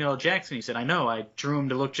like Samuel L. Jackson." He said, "I know, I drew him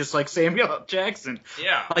to look just like Samuel L. Jackson."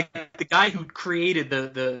 Yeah. Like the guy who created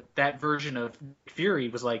that version of Nick Fury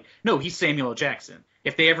was like, "No, he's Samuel L. Jackson.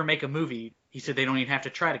 If they ever make a movie," he said, "they don't even have to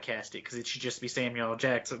try to cast it because it should just be Samuel L.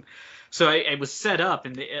 Jackson." So it was set up,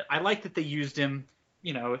 and I like that they used him.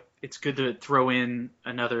 You know, it's good to throw in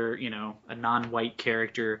another, a non-white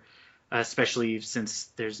character, especially since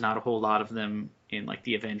there's not a whole lot of them in like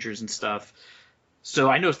the Avengers and stuff. So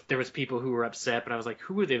I know there was people who were upset, but I was like,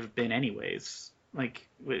 who would they have been anyways? Like,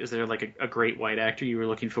 is there like a great white actor you were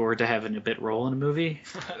looking forward to having a bit role in a movie?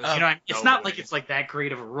 It's not like it's like that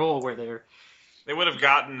great of a role where they would have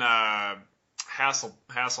gotten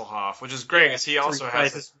Hasselhoff, which is great because he also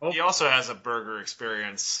has a burger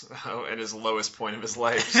experience at his lowest point of his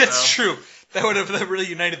life. That's true. That would have really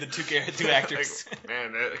united the two actors. Like,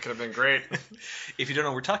 man, it could have been great. If you don't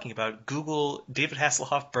know what we're talking about, Google David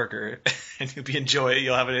Hasselhoff burger, and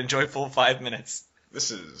you'll have an enjoyable 5 minutes.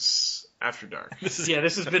 This is After Dark. This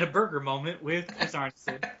has been a burger moment with Chris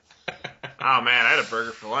Arnson. Oh man, I had a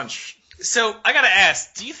burger for lunch. So I gotta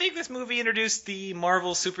ask, do you think this movie introduced the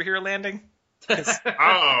Marvel superhero landing?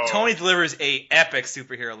 Tony delivers a epic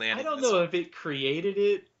superhero landing. I don't know if it created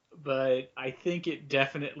it, but I think it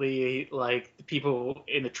definitely, like, the people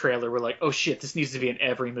in the trailer were like, oh shit, this needs to be in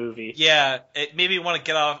every movie. Yeah, it made me want to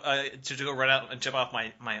get off, to go run out and jump off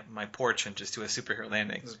my porch and just do a superhero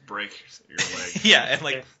landing. Just break your leg. Yeah,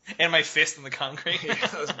 and my fist in the concrete.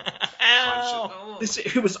 Ow!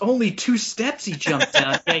 It was only 2 steps he jumped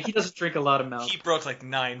down. Yeah, he doesn't drink a lot of milk. He broke like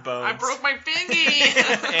 9 bones. I broke my fingy!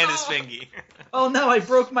 And his fingy. Oh no, I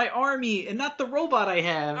broke my army, and not the robot I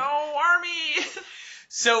have. No, army!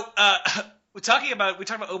 So, we talked about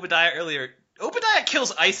Obadiah earlier. Obadiah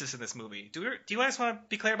kills ISIS in this movie. Do you guys want to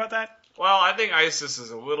be clear about that? Well, I think ISIS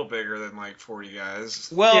is a little bigger than like 40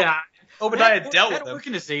 guys. Well, yeah, Obadiah dealt with them. That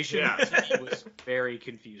organization was very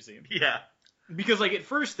confusing. Yeah. Because like at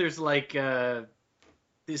first there's like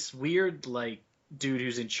this weird like dude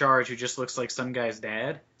who's in charge who just looks like some guy's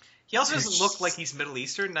dad. He also doesn't look like he's Middle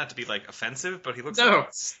Eastern, not to be like offensive, but he looks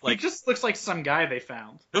like he just looks like some guy they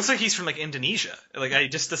found. Looks like he's from like Indonesia. Like he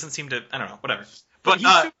just doesn't seem to. I don't know. Whatever. But he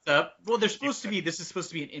suits up. Well, this is supposed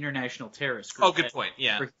to be an international terrorist group. Oh, good point.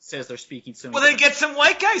 Yeah. Where he says they're speaking so. Well, then get some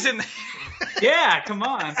white guys in there. Yeah, come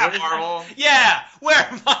on. Marvel. Yeah, where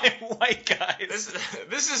are my white guys?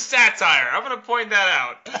 This is satire. I'm gonna point that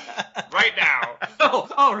out right now.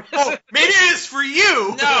 Oh, maybe it is for you.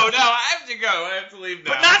 No, I have to go. I have to leave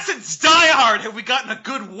now. But not since Die Hard have we gotten a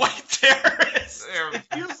good white terrorist. It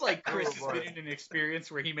feels like Chris has been in an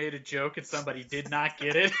experience where he made a joke and somebody did not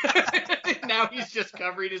get it. Now he's just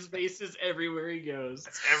covering his bases everywhere he goes.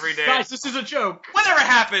 It's every day. Guys, this is a joke. Whatever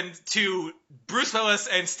happened to Bruce Willis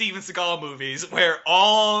and Steven Seagal movies where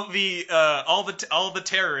all the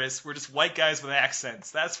terrorists were just white guys with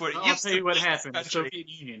accents? That's what. I'll tell you what happened. The Soviet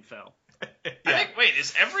Union fell. Yeah. I think. Wait,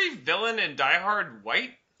 is every villain in Die Hard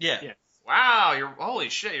white? Yeah. Yes. Wow, holy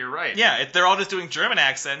shit, you're right. Yeah, they're all just doing German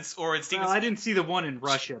accents, or it's Steven. I didn't see the one in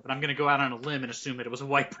Russia, but I'm going to go out on a limb and assume that it was a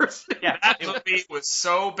white person. Yeah, that movie was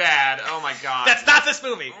so bad. Oh my god. That's not this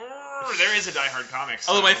movie. There is a Die Hard comics.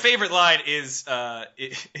 Although my favorite line is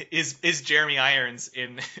Jeremy Irons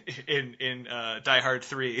in Die Hard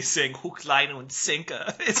 3 saying "Hook, line, and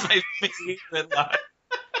sinker." It's my favorite line.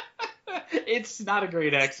 It's not a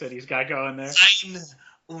great accent he's got going there. Line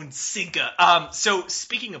und sinker. So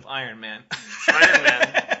speaking of Iron Man,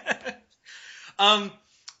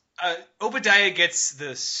 Obadiah gets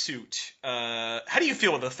the suit. How do you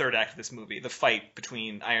feel with the third act of this movie? The fight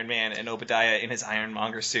between Iron Man and Obadiah in his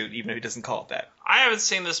Ironmonger suit, even if he doesn't call it that. I haven't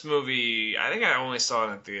seen this movie. I think I only saw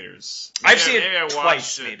it in theaters. I've seen it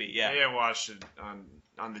twice, maybe. Yeah. Maybe I watched it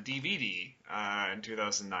on the DVD in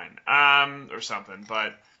 2009 or something.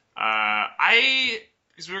 But I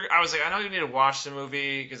was like, I know you need to watch the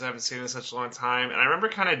movie because I haven't seen it in such a long time, and I remember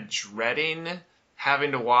kind of dreading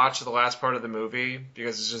having to watch the last part of the movie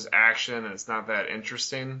because it's just action and it's not that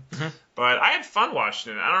interesting. Mm-hmm. But I had fun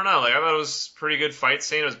watching it. I don't know, like I thought it was a pretty good fight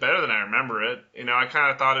scene. It was better than I remember it. You know, I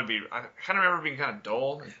kind of thought I kind of remember being kind of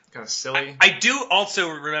dull, kind of silly. I do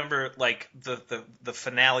also remember like the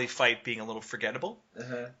finale fight being a little forgettable.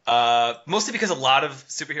 Mostly because a lot of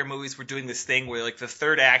superhero movies were doing this thing where like the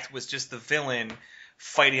third act was just the villain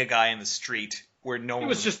fighting a guy in the street where no one. It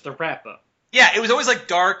was just the wrap up. Yeah, it was always like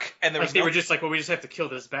dark, and there was they were just like, well, we just have to kill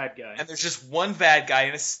this bad guy. And there's just one bad guy,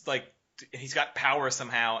 and it's like he's got power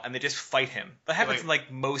somehow, and they just fight him. That happens in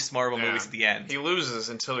like most Marvel movies at the end. He loses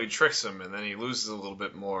until he tricks him, and then he loses a little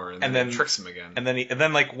bit more, and then he tricks him again. And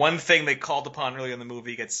then like one thing they called upon earlier in the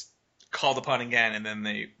movie gets called upon again, and then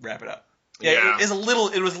they wrap it up. Yeah. It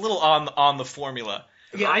was a little on the formula.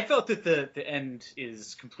 Yeah, I felt that the end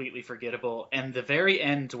is completely forgettable, and the very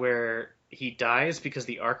end where he dies because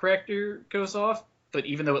the arc reactor goes off, but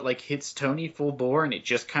even though it like hits Tony full bore and it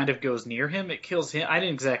just kind of goes near him, it kills him. I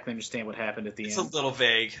didn't exactly understand what happened at the end. It's a little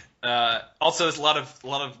vague. Also, there's a lot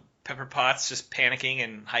of Pepper Potts just panicking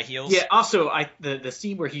in high heels. Yeah. Also, the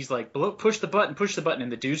scene where he's like push the button,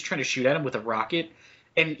 and the dude's trying to shoot at him with a rocket,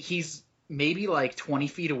 and he's maybe like 20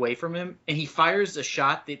 feet away from him, and he fires a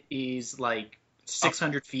shot that is like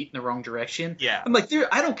 600 feet in the wrong direction. Yeah. I'm like,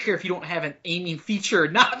 I don't care if you don't have an aiming feature or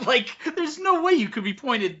not. Like, there's no way you could be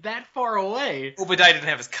pointed that far away. Obadiah didn't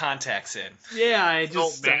have his contacts in. Yeah, I just...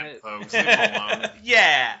 Old man, folks. Leave him alone.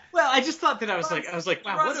 Yeah. Well, I just thought that I was like,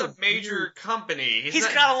 wow, what a major company. He's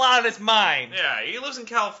got a lot on his mind. Yeah, he lives in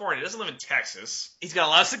California. He doesn't live in Texas. He's got a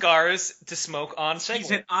lot of cigars to smoke on Segway.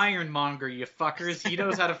 He's an ironmonger, you fuckers. He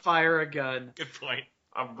knows how to fire a gun. Good point.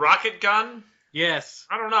 A rocket gun? Yes.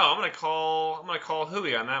 I don't know. I'm gonna call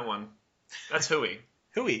Huey on that one. That's Huey.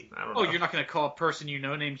 Huey. I don't know. Oh, you're not gonna call a person you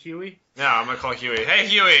know named Huey? No, I'm gonna call Huey. Hey,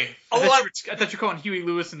 Huey. I thought you were calling Huey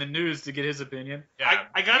Lewis in the news to get his opinion. Yeah,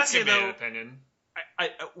 I gotta say though, opinion.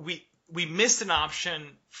 we missed an option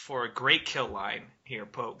for a great kill line here,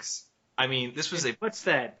 Pokes. I mean, what's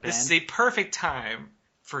that, Ben? This is a perfect time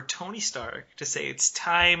for Tony Stark to say it's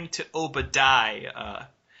time to Obadiah,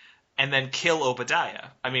 and then kill Obadiah.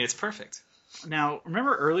 I mean, it's perfect. Now,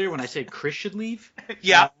 remember earlier when I said Chris should leave?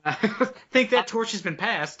 Yeah. I think that torch has been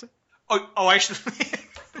passed. Oh, actually.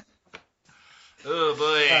 Oh,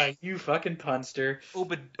 boy. You fucking punster.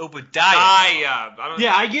 Obadiah.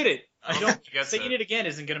 Yeah, I get it. Saying it again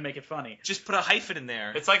isn't going to make it funny. Just put a hyphen in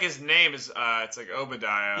there. It's like his name is, it's like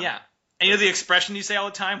Obadiah. Yeah. And you know the expression you say all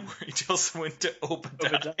the time where you tell someone to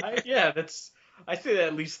Obadiah? Yeah, I say that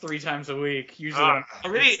at least 3 times a week. Usually,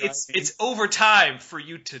 really, it's overtime for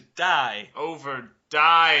you to die.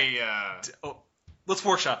 Obadiah. Let's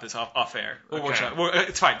workshop this off air. We'll okay. workshop.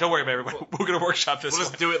 It's fine. Don't worry about everybody. We're gonna workshop this. We'll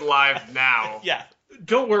just do it live now. Yeah.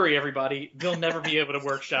 Don't worry, everybody. They'll never be able to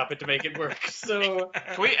workshop it to make it work. So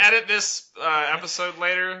can we edit this episode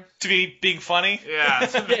later to be being funny? Yeah.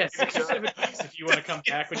 Yes. If you want to come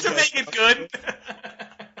back to make it good.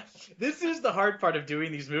 This is the hard part of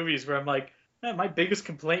doing these movies, where I'm like, man, my biggest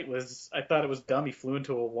complaint was I thought it was dumb he flew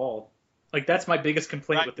into a wall. Like, that's my biggest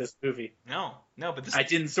complaint with this movie. No, but this... I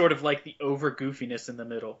didn't sort of like the over goofiness in the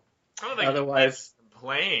middle. I don't think otherwise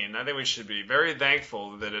complain. I think we should be very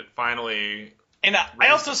thankful that it finally. And I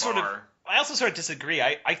also sort of disagree.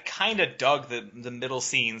 I kind of dug the middle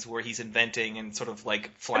scenes where he's inventing and sort of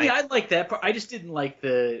like flying. I mean, I like that part. I just didn't like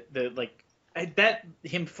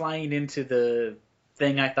him flying into the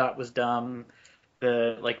thing. I thought was dumb.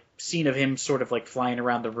 The like scene of him sort of like flying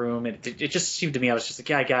around the room, and it just seemed to me, I was just like,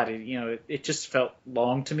 yeah, I got it. You know, it just felt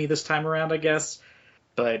long to me this time around, I guess.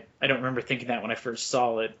 But I don't remember thinking that when I first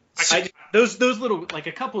saw it. Those little, like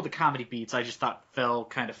a couple of the comedy beats, I just thought fell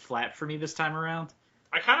kind of flat for me this time around.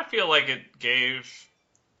 I kind of feel like it gave,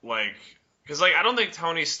 like, because like I don't think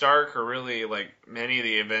Tony Stark or really like many of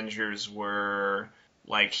the Avengers were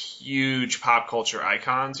like huge pop culture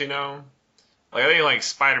icons, you know. Like, I think, like,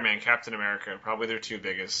 Spider-Man, Captain America, probably their 2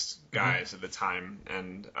 biggest guys at the time.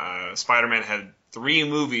 And Spider-Man had 3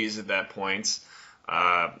 movies at that point.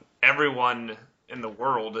 Everyone in the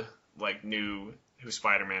world, like, knew who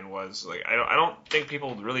Spider-Man was. Like, I don't think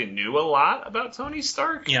people really knew a lot about Tony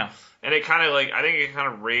Stark. Yeah. And it kind of I think it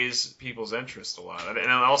kind of raised people's interest a lot.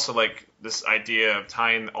 And also like this idea of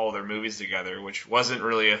tying all their movies together, which wasn't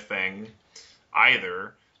really a thing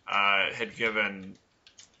either, had given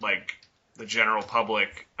like the general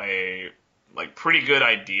public a like pretty good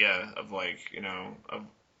idea of like, you know,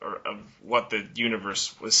 of what the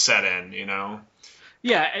universe was set in, you know.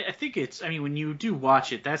 Yeah, I think I mean, when you do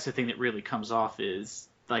watch it, that's the thing that really comes off is,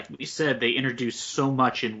 like we said, they introduce so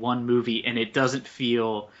much in one movie, and it doesn't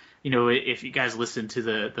feel, you know, if you guys listened to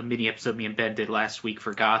the mini episode me and Ben did last week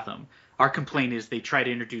for Gotham, our complaint is they try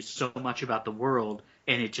to introduce so much about the world,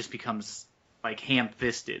 and it just becomes, like,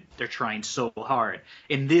 ham-fisted. They're trying so hard.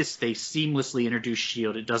 In this, they seamlessly introduce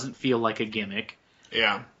S.H.I.E.L.D. It doesn't feel like a gimmick.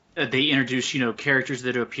 Yeah. They introduce, you know, characters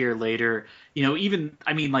that appear later. You know, even,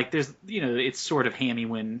 I mean, like, there's, you know, it's sort of hammy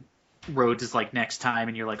when Rhodes is like next time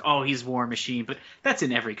and you're like, oh, he's War Machine. But that's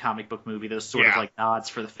in every comic book movie, those sort of like nods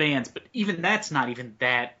for the fans. But even that's not even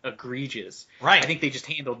that egregious. Right. I think they just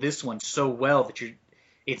handled this one so well that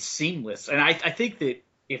it's seamless. And I think that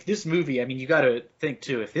if this movie, I mean, you got to think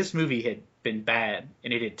too, if this movie had been bad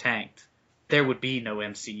and it had tanked, there would be no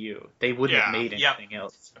MCU. They wouldn't have made anything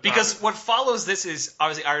else. Because what follows this is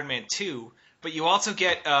obviously Iron Man 2, but you also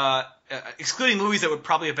get, excluding movies that would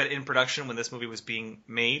probably have been in production when this movie was being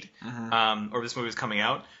made, or this movie was coming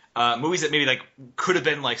out, movies that maybe like could have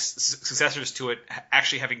been like successors to it,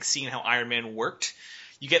 actually having seen how Iron Man worked.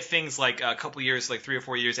 You get things like a couple years, like 3 or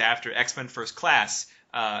 4 years after X-Men First Class,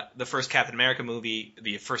 the first Captain America movie,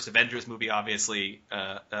 the first Avengers movie, obviously.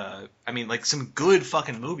 I mean, like some good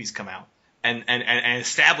fucking movies come out. And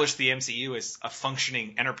establish the MCU as a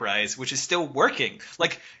functioning enterprise, which is still working.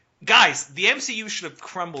 Like, guys, the MCU should have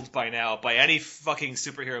crumbled by now by any fucking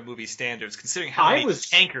superhero movie standards, considering how many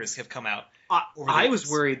tankers have come out. I was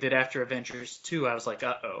worried that after Avengers 2, I was like,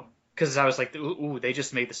 uh-oh. Because I was like, ooh, they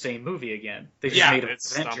just made the same movie again. They just made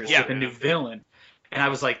Avengers with a new villain. And I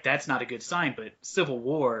was like, that's not a good sign, but Civil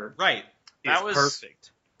War is perfect.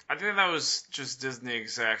 I think that was just Disney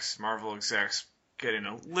execs, Marvel execs, getting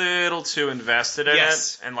a little too invested in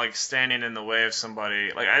it and like standing in the way of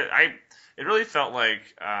somebody. Like it really felt like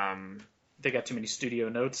they got too many studio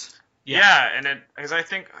notes. Yeah, and because I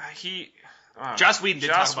think Joss Whedon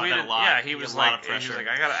did talk about that a lot. Yeah, he was like,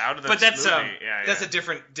 I got out of this. But that's movie. That's a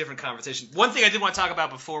different conversation. One thing I did want to talk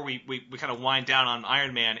about before we kind of wind down on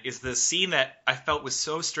Iron Man is the scene that I felt was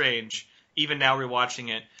so strange, even now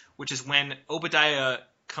rewatching it, which is when Obadiah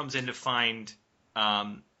comes in to find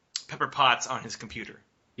Pepper Potts on his computer.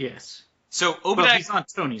 Yes. So Obadiah, she's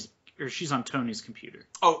on Tony's computer.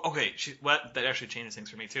 Oh, okay. That actually changes things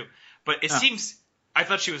for me too. But it seems I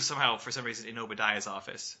thought she was somehow, for some reason, in Obadiah's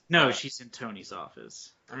office. No, she's in Tony's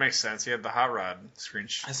office. That makes sense. He had the hot rod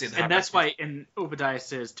screenshot. And that's why, and Obadiah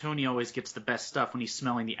says Tony always gets the best stuff when he's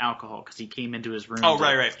smelling the alcohol because he came into his room. Oh,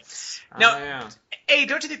 right. Now, hey,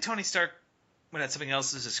 don't you think Tony Stark would have something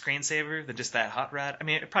else as a screensaver than just that hot rod? I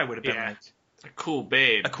mean, it probably would have been like a cool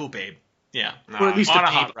babe. Yeah. Or at least a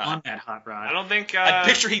hot rod. On that hot rod. I don't think... a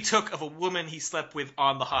picture he took of a woman he slept with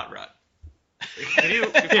on the hot rod. Before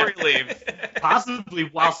you leave. Possibly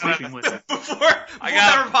while sleeping with him. Before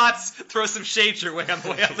Pepper Potts throws some shade your way on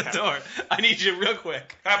the way out the door. I need you real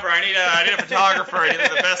quick. Pepper, I need a photographer. I need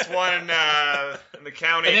the best one in the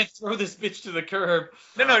county. And then throw this bitch to the curb.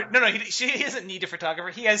 No. He doesn't need a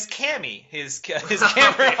photographer. He has Cammy, his camera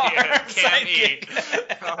Cammy.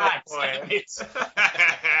 Oh, boy.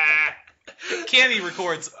 Cammy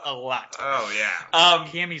records a lot. Oh, yeah.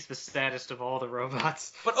 Cammy's the saddest of all the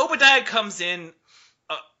robots. But Obadiah comes in,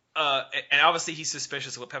 and obviously he's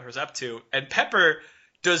suspicious of what Pepper's up to. And Pepper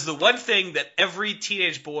does the one thing that every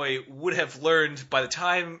teenage boy would have learned by the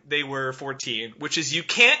time they were 14, which is you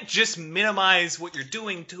can't just minimize what you're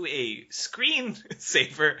doing to a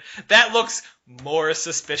screensaver. That looks more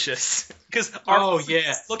suspicious. Because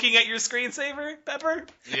looking at your screensaver, Pepper?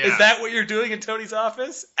 Yeah. Is that what you're doing in Tony's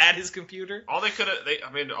office? At his computer? All they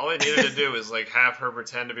needed to do is like have her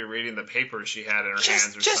pretend to be reading the paper she had in her hands or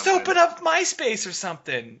something. Just open up MySpace or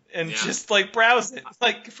something and just like browse it.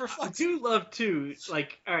 Like for fuck's sake. I do love too,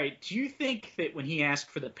 like, alright, do you think that when he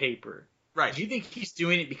asked for the paper, do you think he's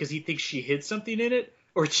doing it because he thinks she hid something in it?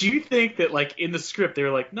 Or do you think that like in the script they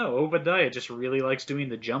were like, no, Obadiah just really likes doing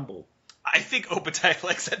the jumble? I think Obadiah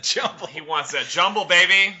likes that jumble. He wants that jumble,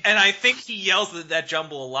 baby. And I think he yells at that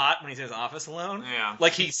jumble a lot when he's in his office alone. Yeah.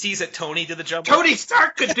 Like he sees that Tony did the jumble. Tony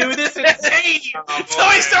Stark could do this in a cave!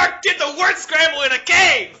 Tony Stark did the word scramble in a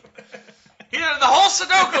cave! He did the whole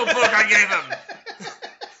Sudoku book I gave him!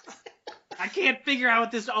 I can't figure out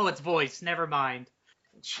what this... Oh, it's voice. Never mind.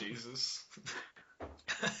 Jesus.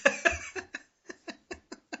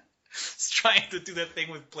 trying to do that thing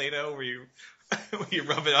with Play-Doh where you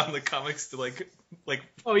rub it on the comics to like.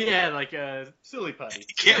 Oh yeah, like silly putty.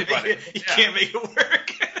 You can't make it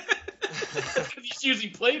work. He's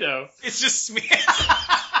using Play-Doh. It's just me.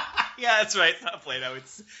 Yeah, that's right. It's not Play-Doh.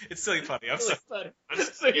 It's silly putty. I'm sorry.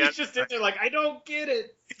 So he's just in there like, I don't get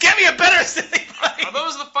it. Get me a better silly putty. Are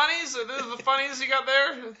those the funnies? Are those the funnies you got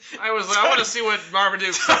there? I want to see what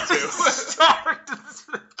Marmaduke's up to.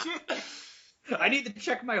 I need to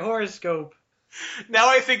check my horoscope. Now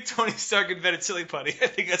I think Tony Stark invented silly putty. I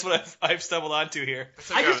think that's what I've stumbled onto here.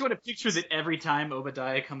 I just want to picture that every time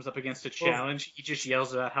Obadiah comes up against a challenge, he just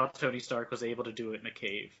yells about how Tony Stark was able to do it in a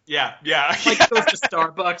cave. Yeah. Like goes to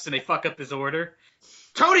Starbucks and they fuck up his order.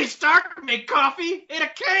 Tony Stark made coffee in a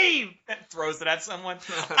cave! And throws it at someone.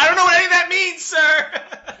 I don't know what any of that means, sir!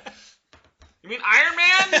 You mean Iron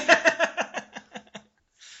Man?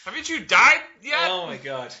 Haven't you died yet? Oh my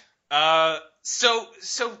god. So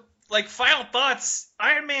like, final thoughts,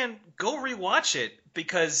 Iron Man, go rewatch it,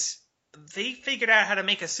 because they figured out how to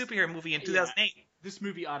make a superhero movie in 2008. Yeah. This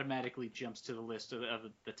movie automatically jumps to the list of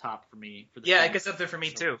the top for me. It gets up there for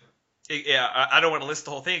me, too. Yeah, I don't want to list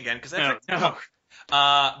the whole thing again, because that's... No.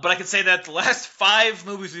 But I can say that the last 5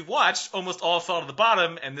 movies we've watched almost all fell to the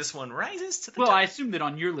bottom, and this one rises to the top. Well, I assume that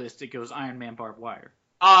on your list it goes Iron Man, Barbed Wire.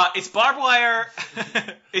 It's Barbed Wire.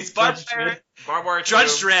 It's Barbed Wire. Barbed Wire 2.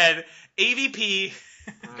 Judge Dredd. AVP.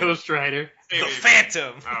 Ghost Rider. The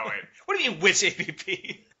Phantom. Oh, wait. What do you mean, which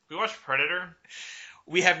AVP? We watched Predator?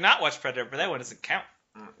 We have not watched Predator, but that one doesn't count.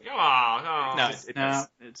 Oh, no. No,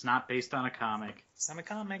 it's not based on a comic. It's not a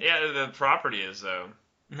comic. Yeah, the property is, though.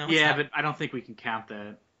 No, yeah, but I don't think we can count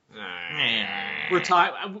that.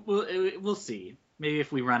 Nah. We'll see. Maybe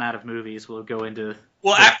if we run out of movies, we'll go into...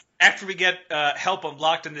 Well, after we get Help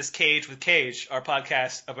Unlocked in This Cage with Cage, our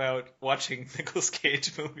podcast about watching Nicolas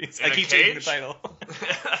Cage movies. I keep changing the title.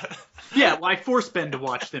 Yeah, well, I force Ben to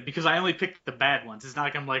watch them because I only picked the bad ones. It's not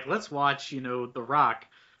like I'm like, let's watch, The Rock.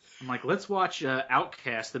 I'm like, let's watch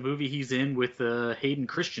Outcast, the movie he's in with Hayden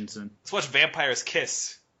Christensen. Let's watch Vampire's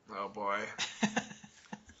Kiss. Oh, boy.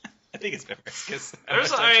 I think it's Vampire's Kiss.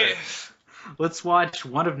 Let's watch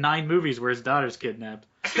one of 9 movies where his daughter's kidnapped.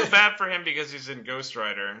 I feel bad for him because he's in Ghost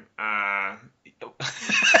Rider. Like he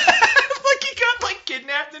got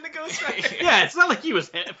kidnapped into Ghost Rider. Yeah, it's not like he was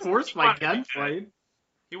forced by gunfight.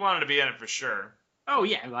 He wanted to be in it for sure. Oh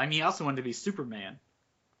yeah, I mean, he also wanted to be Superman.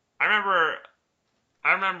 I remember.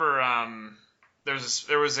 There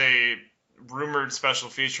was a rumored special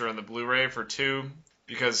feature on the Blu-ray for 2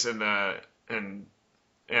 because in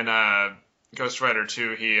Ghost Rider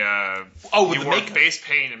 2, he wore face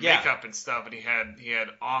paint and makeup and stuff, and he had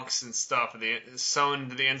onks and stuff sewn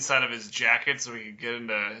to the inside of his jacket so he could get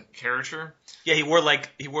into character. Yeah, he wore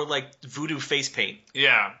voodoo face paint.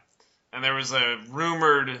 Yeah, and there was a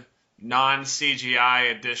rumored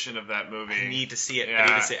non-CGI edition of that movie. I need to see it. Yeah, I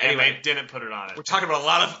need to see it. Anyway, and they didn't put it on it. We're talking about a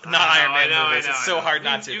lot of non-Iron Man movies. It's so hard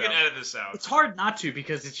not to. You can edit this out. It's hard not to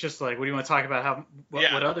because it's just like, what do you want to talk about?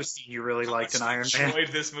 What other scene you really liked in Iron Man? Enjoyed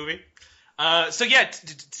this movie.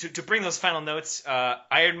 To bring those final notes,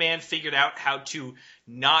 Iron Man figured out how to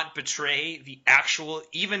not betray the actual,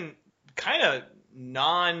 even kind of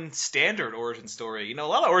non-standard origin story. A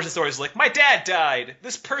lot of origin stories like, my dad died,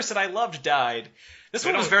 this person I loved died. This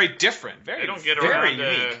one was very different. They don't get around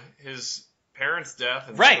to his parents' death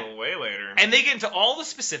until way later. And they get into all the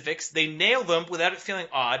specifics. They nail them without it feeling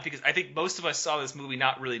odd, because I think most of us saw this movie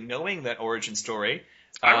not really knowing that origin story.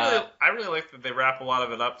 I really like that they wrap a lot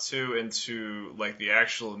of it up too into like the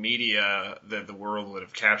actual media that the world would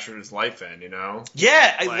have captured his life in,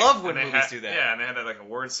 Yeah, I love when movies do that. Yeah, and they had like a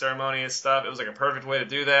award ceremony and stuff. It was like a perfect way to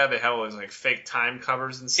do that. They had all those like fake time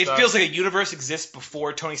covers and stuff. It feels like a universe exists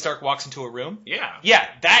before Tony Stark walks into a room. Yeah. Yeah,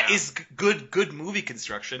 that is good movie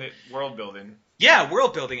construction. World building. Yeah,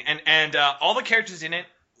 world building, and all the characters in it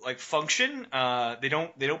function. They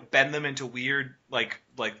don't bend them into weird like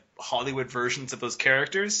Hollywood versions of those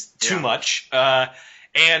characters too much.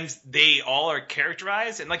 And they all are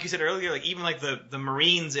characterized, and like you said earlier, like even like the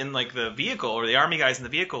Marines in like the vehicle, or the Army guys in the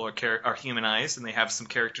vehicle are humanized, and they have some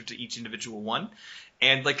character to each individual one.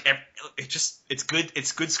 And like it's good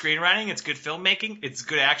screenwriting, it's good filmmaking, it's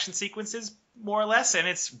good action sequences, more or less, and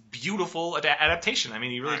it's beautiful adaptation. I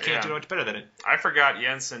mean, you really can't do much better than it. I forgot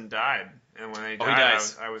Jensen died, and when he died,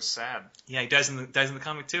 I was sad. Yeah, he dies in the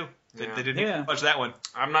comic too. They didn't watch that one.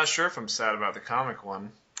 I'm not sure if I'm sad about the comic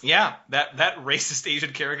one. Yeah, that racist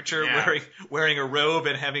Asian caricature wearing a robe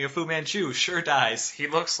and having a Fu Manchu sure dies. He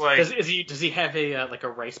looks like does he have a like a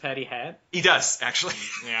rice paddy hat? He does, actually.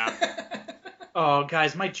 Yeah. Oh,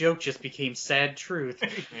 guys, my joke just became sad truth.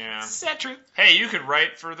 Yeah. Sad truth. Hey, you could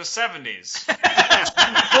write for the 70s. Boy,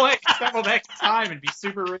 I can travel back in time and be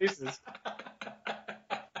super racist.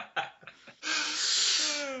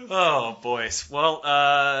 Oh, boys. Well,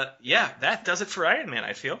 yeah, that does it for Iron Man,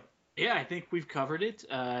 I feel. Yeah, I think we've covered it.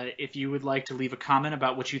 If you would like to leave a comment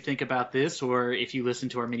about what you think about this, or if you listen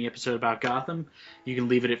to our mini episode about Gotham, you can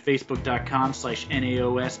leave it at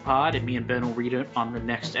facebook.com/NAOSpod, and me and Ben will read it on the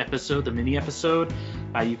next episode, the mini episode.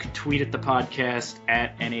 You can tweet at the podcast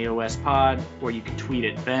at NAOSpod, or you can tweet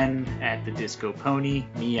at Ben at the Disco Pony,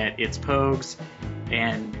 me at It's Pogues,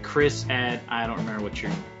 and Chris at, I don't remember what your...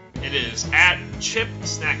 It is at Chip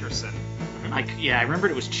Snackerson. I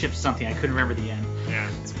remembered it was Chip something. I couldn't remember the end. Yeah,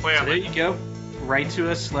 it's a play on. So there you go. Write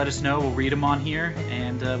to us. Let us know. We'll read them on here,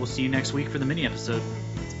 and we'll see you next week for the mini episode.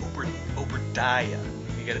 It's Obadiah.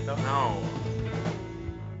 You get it though? No.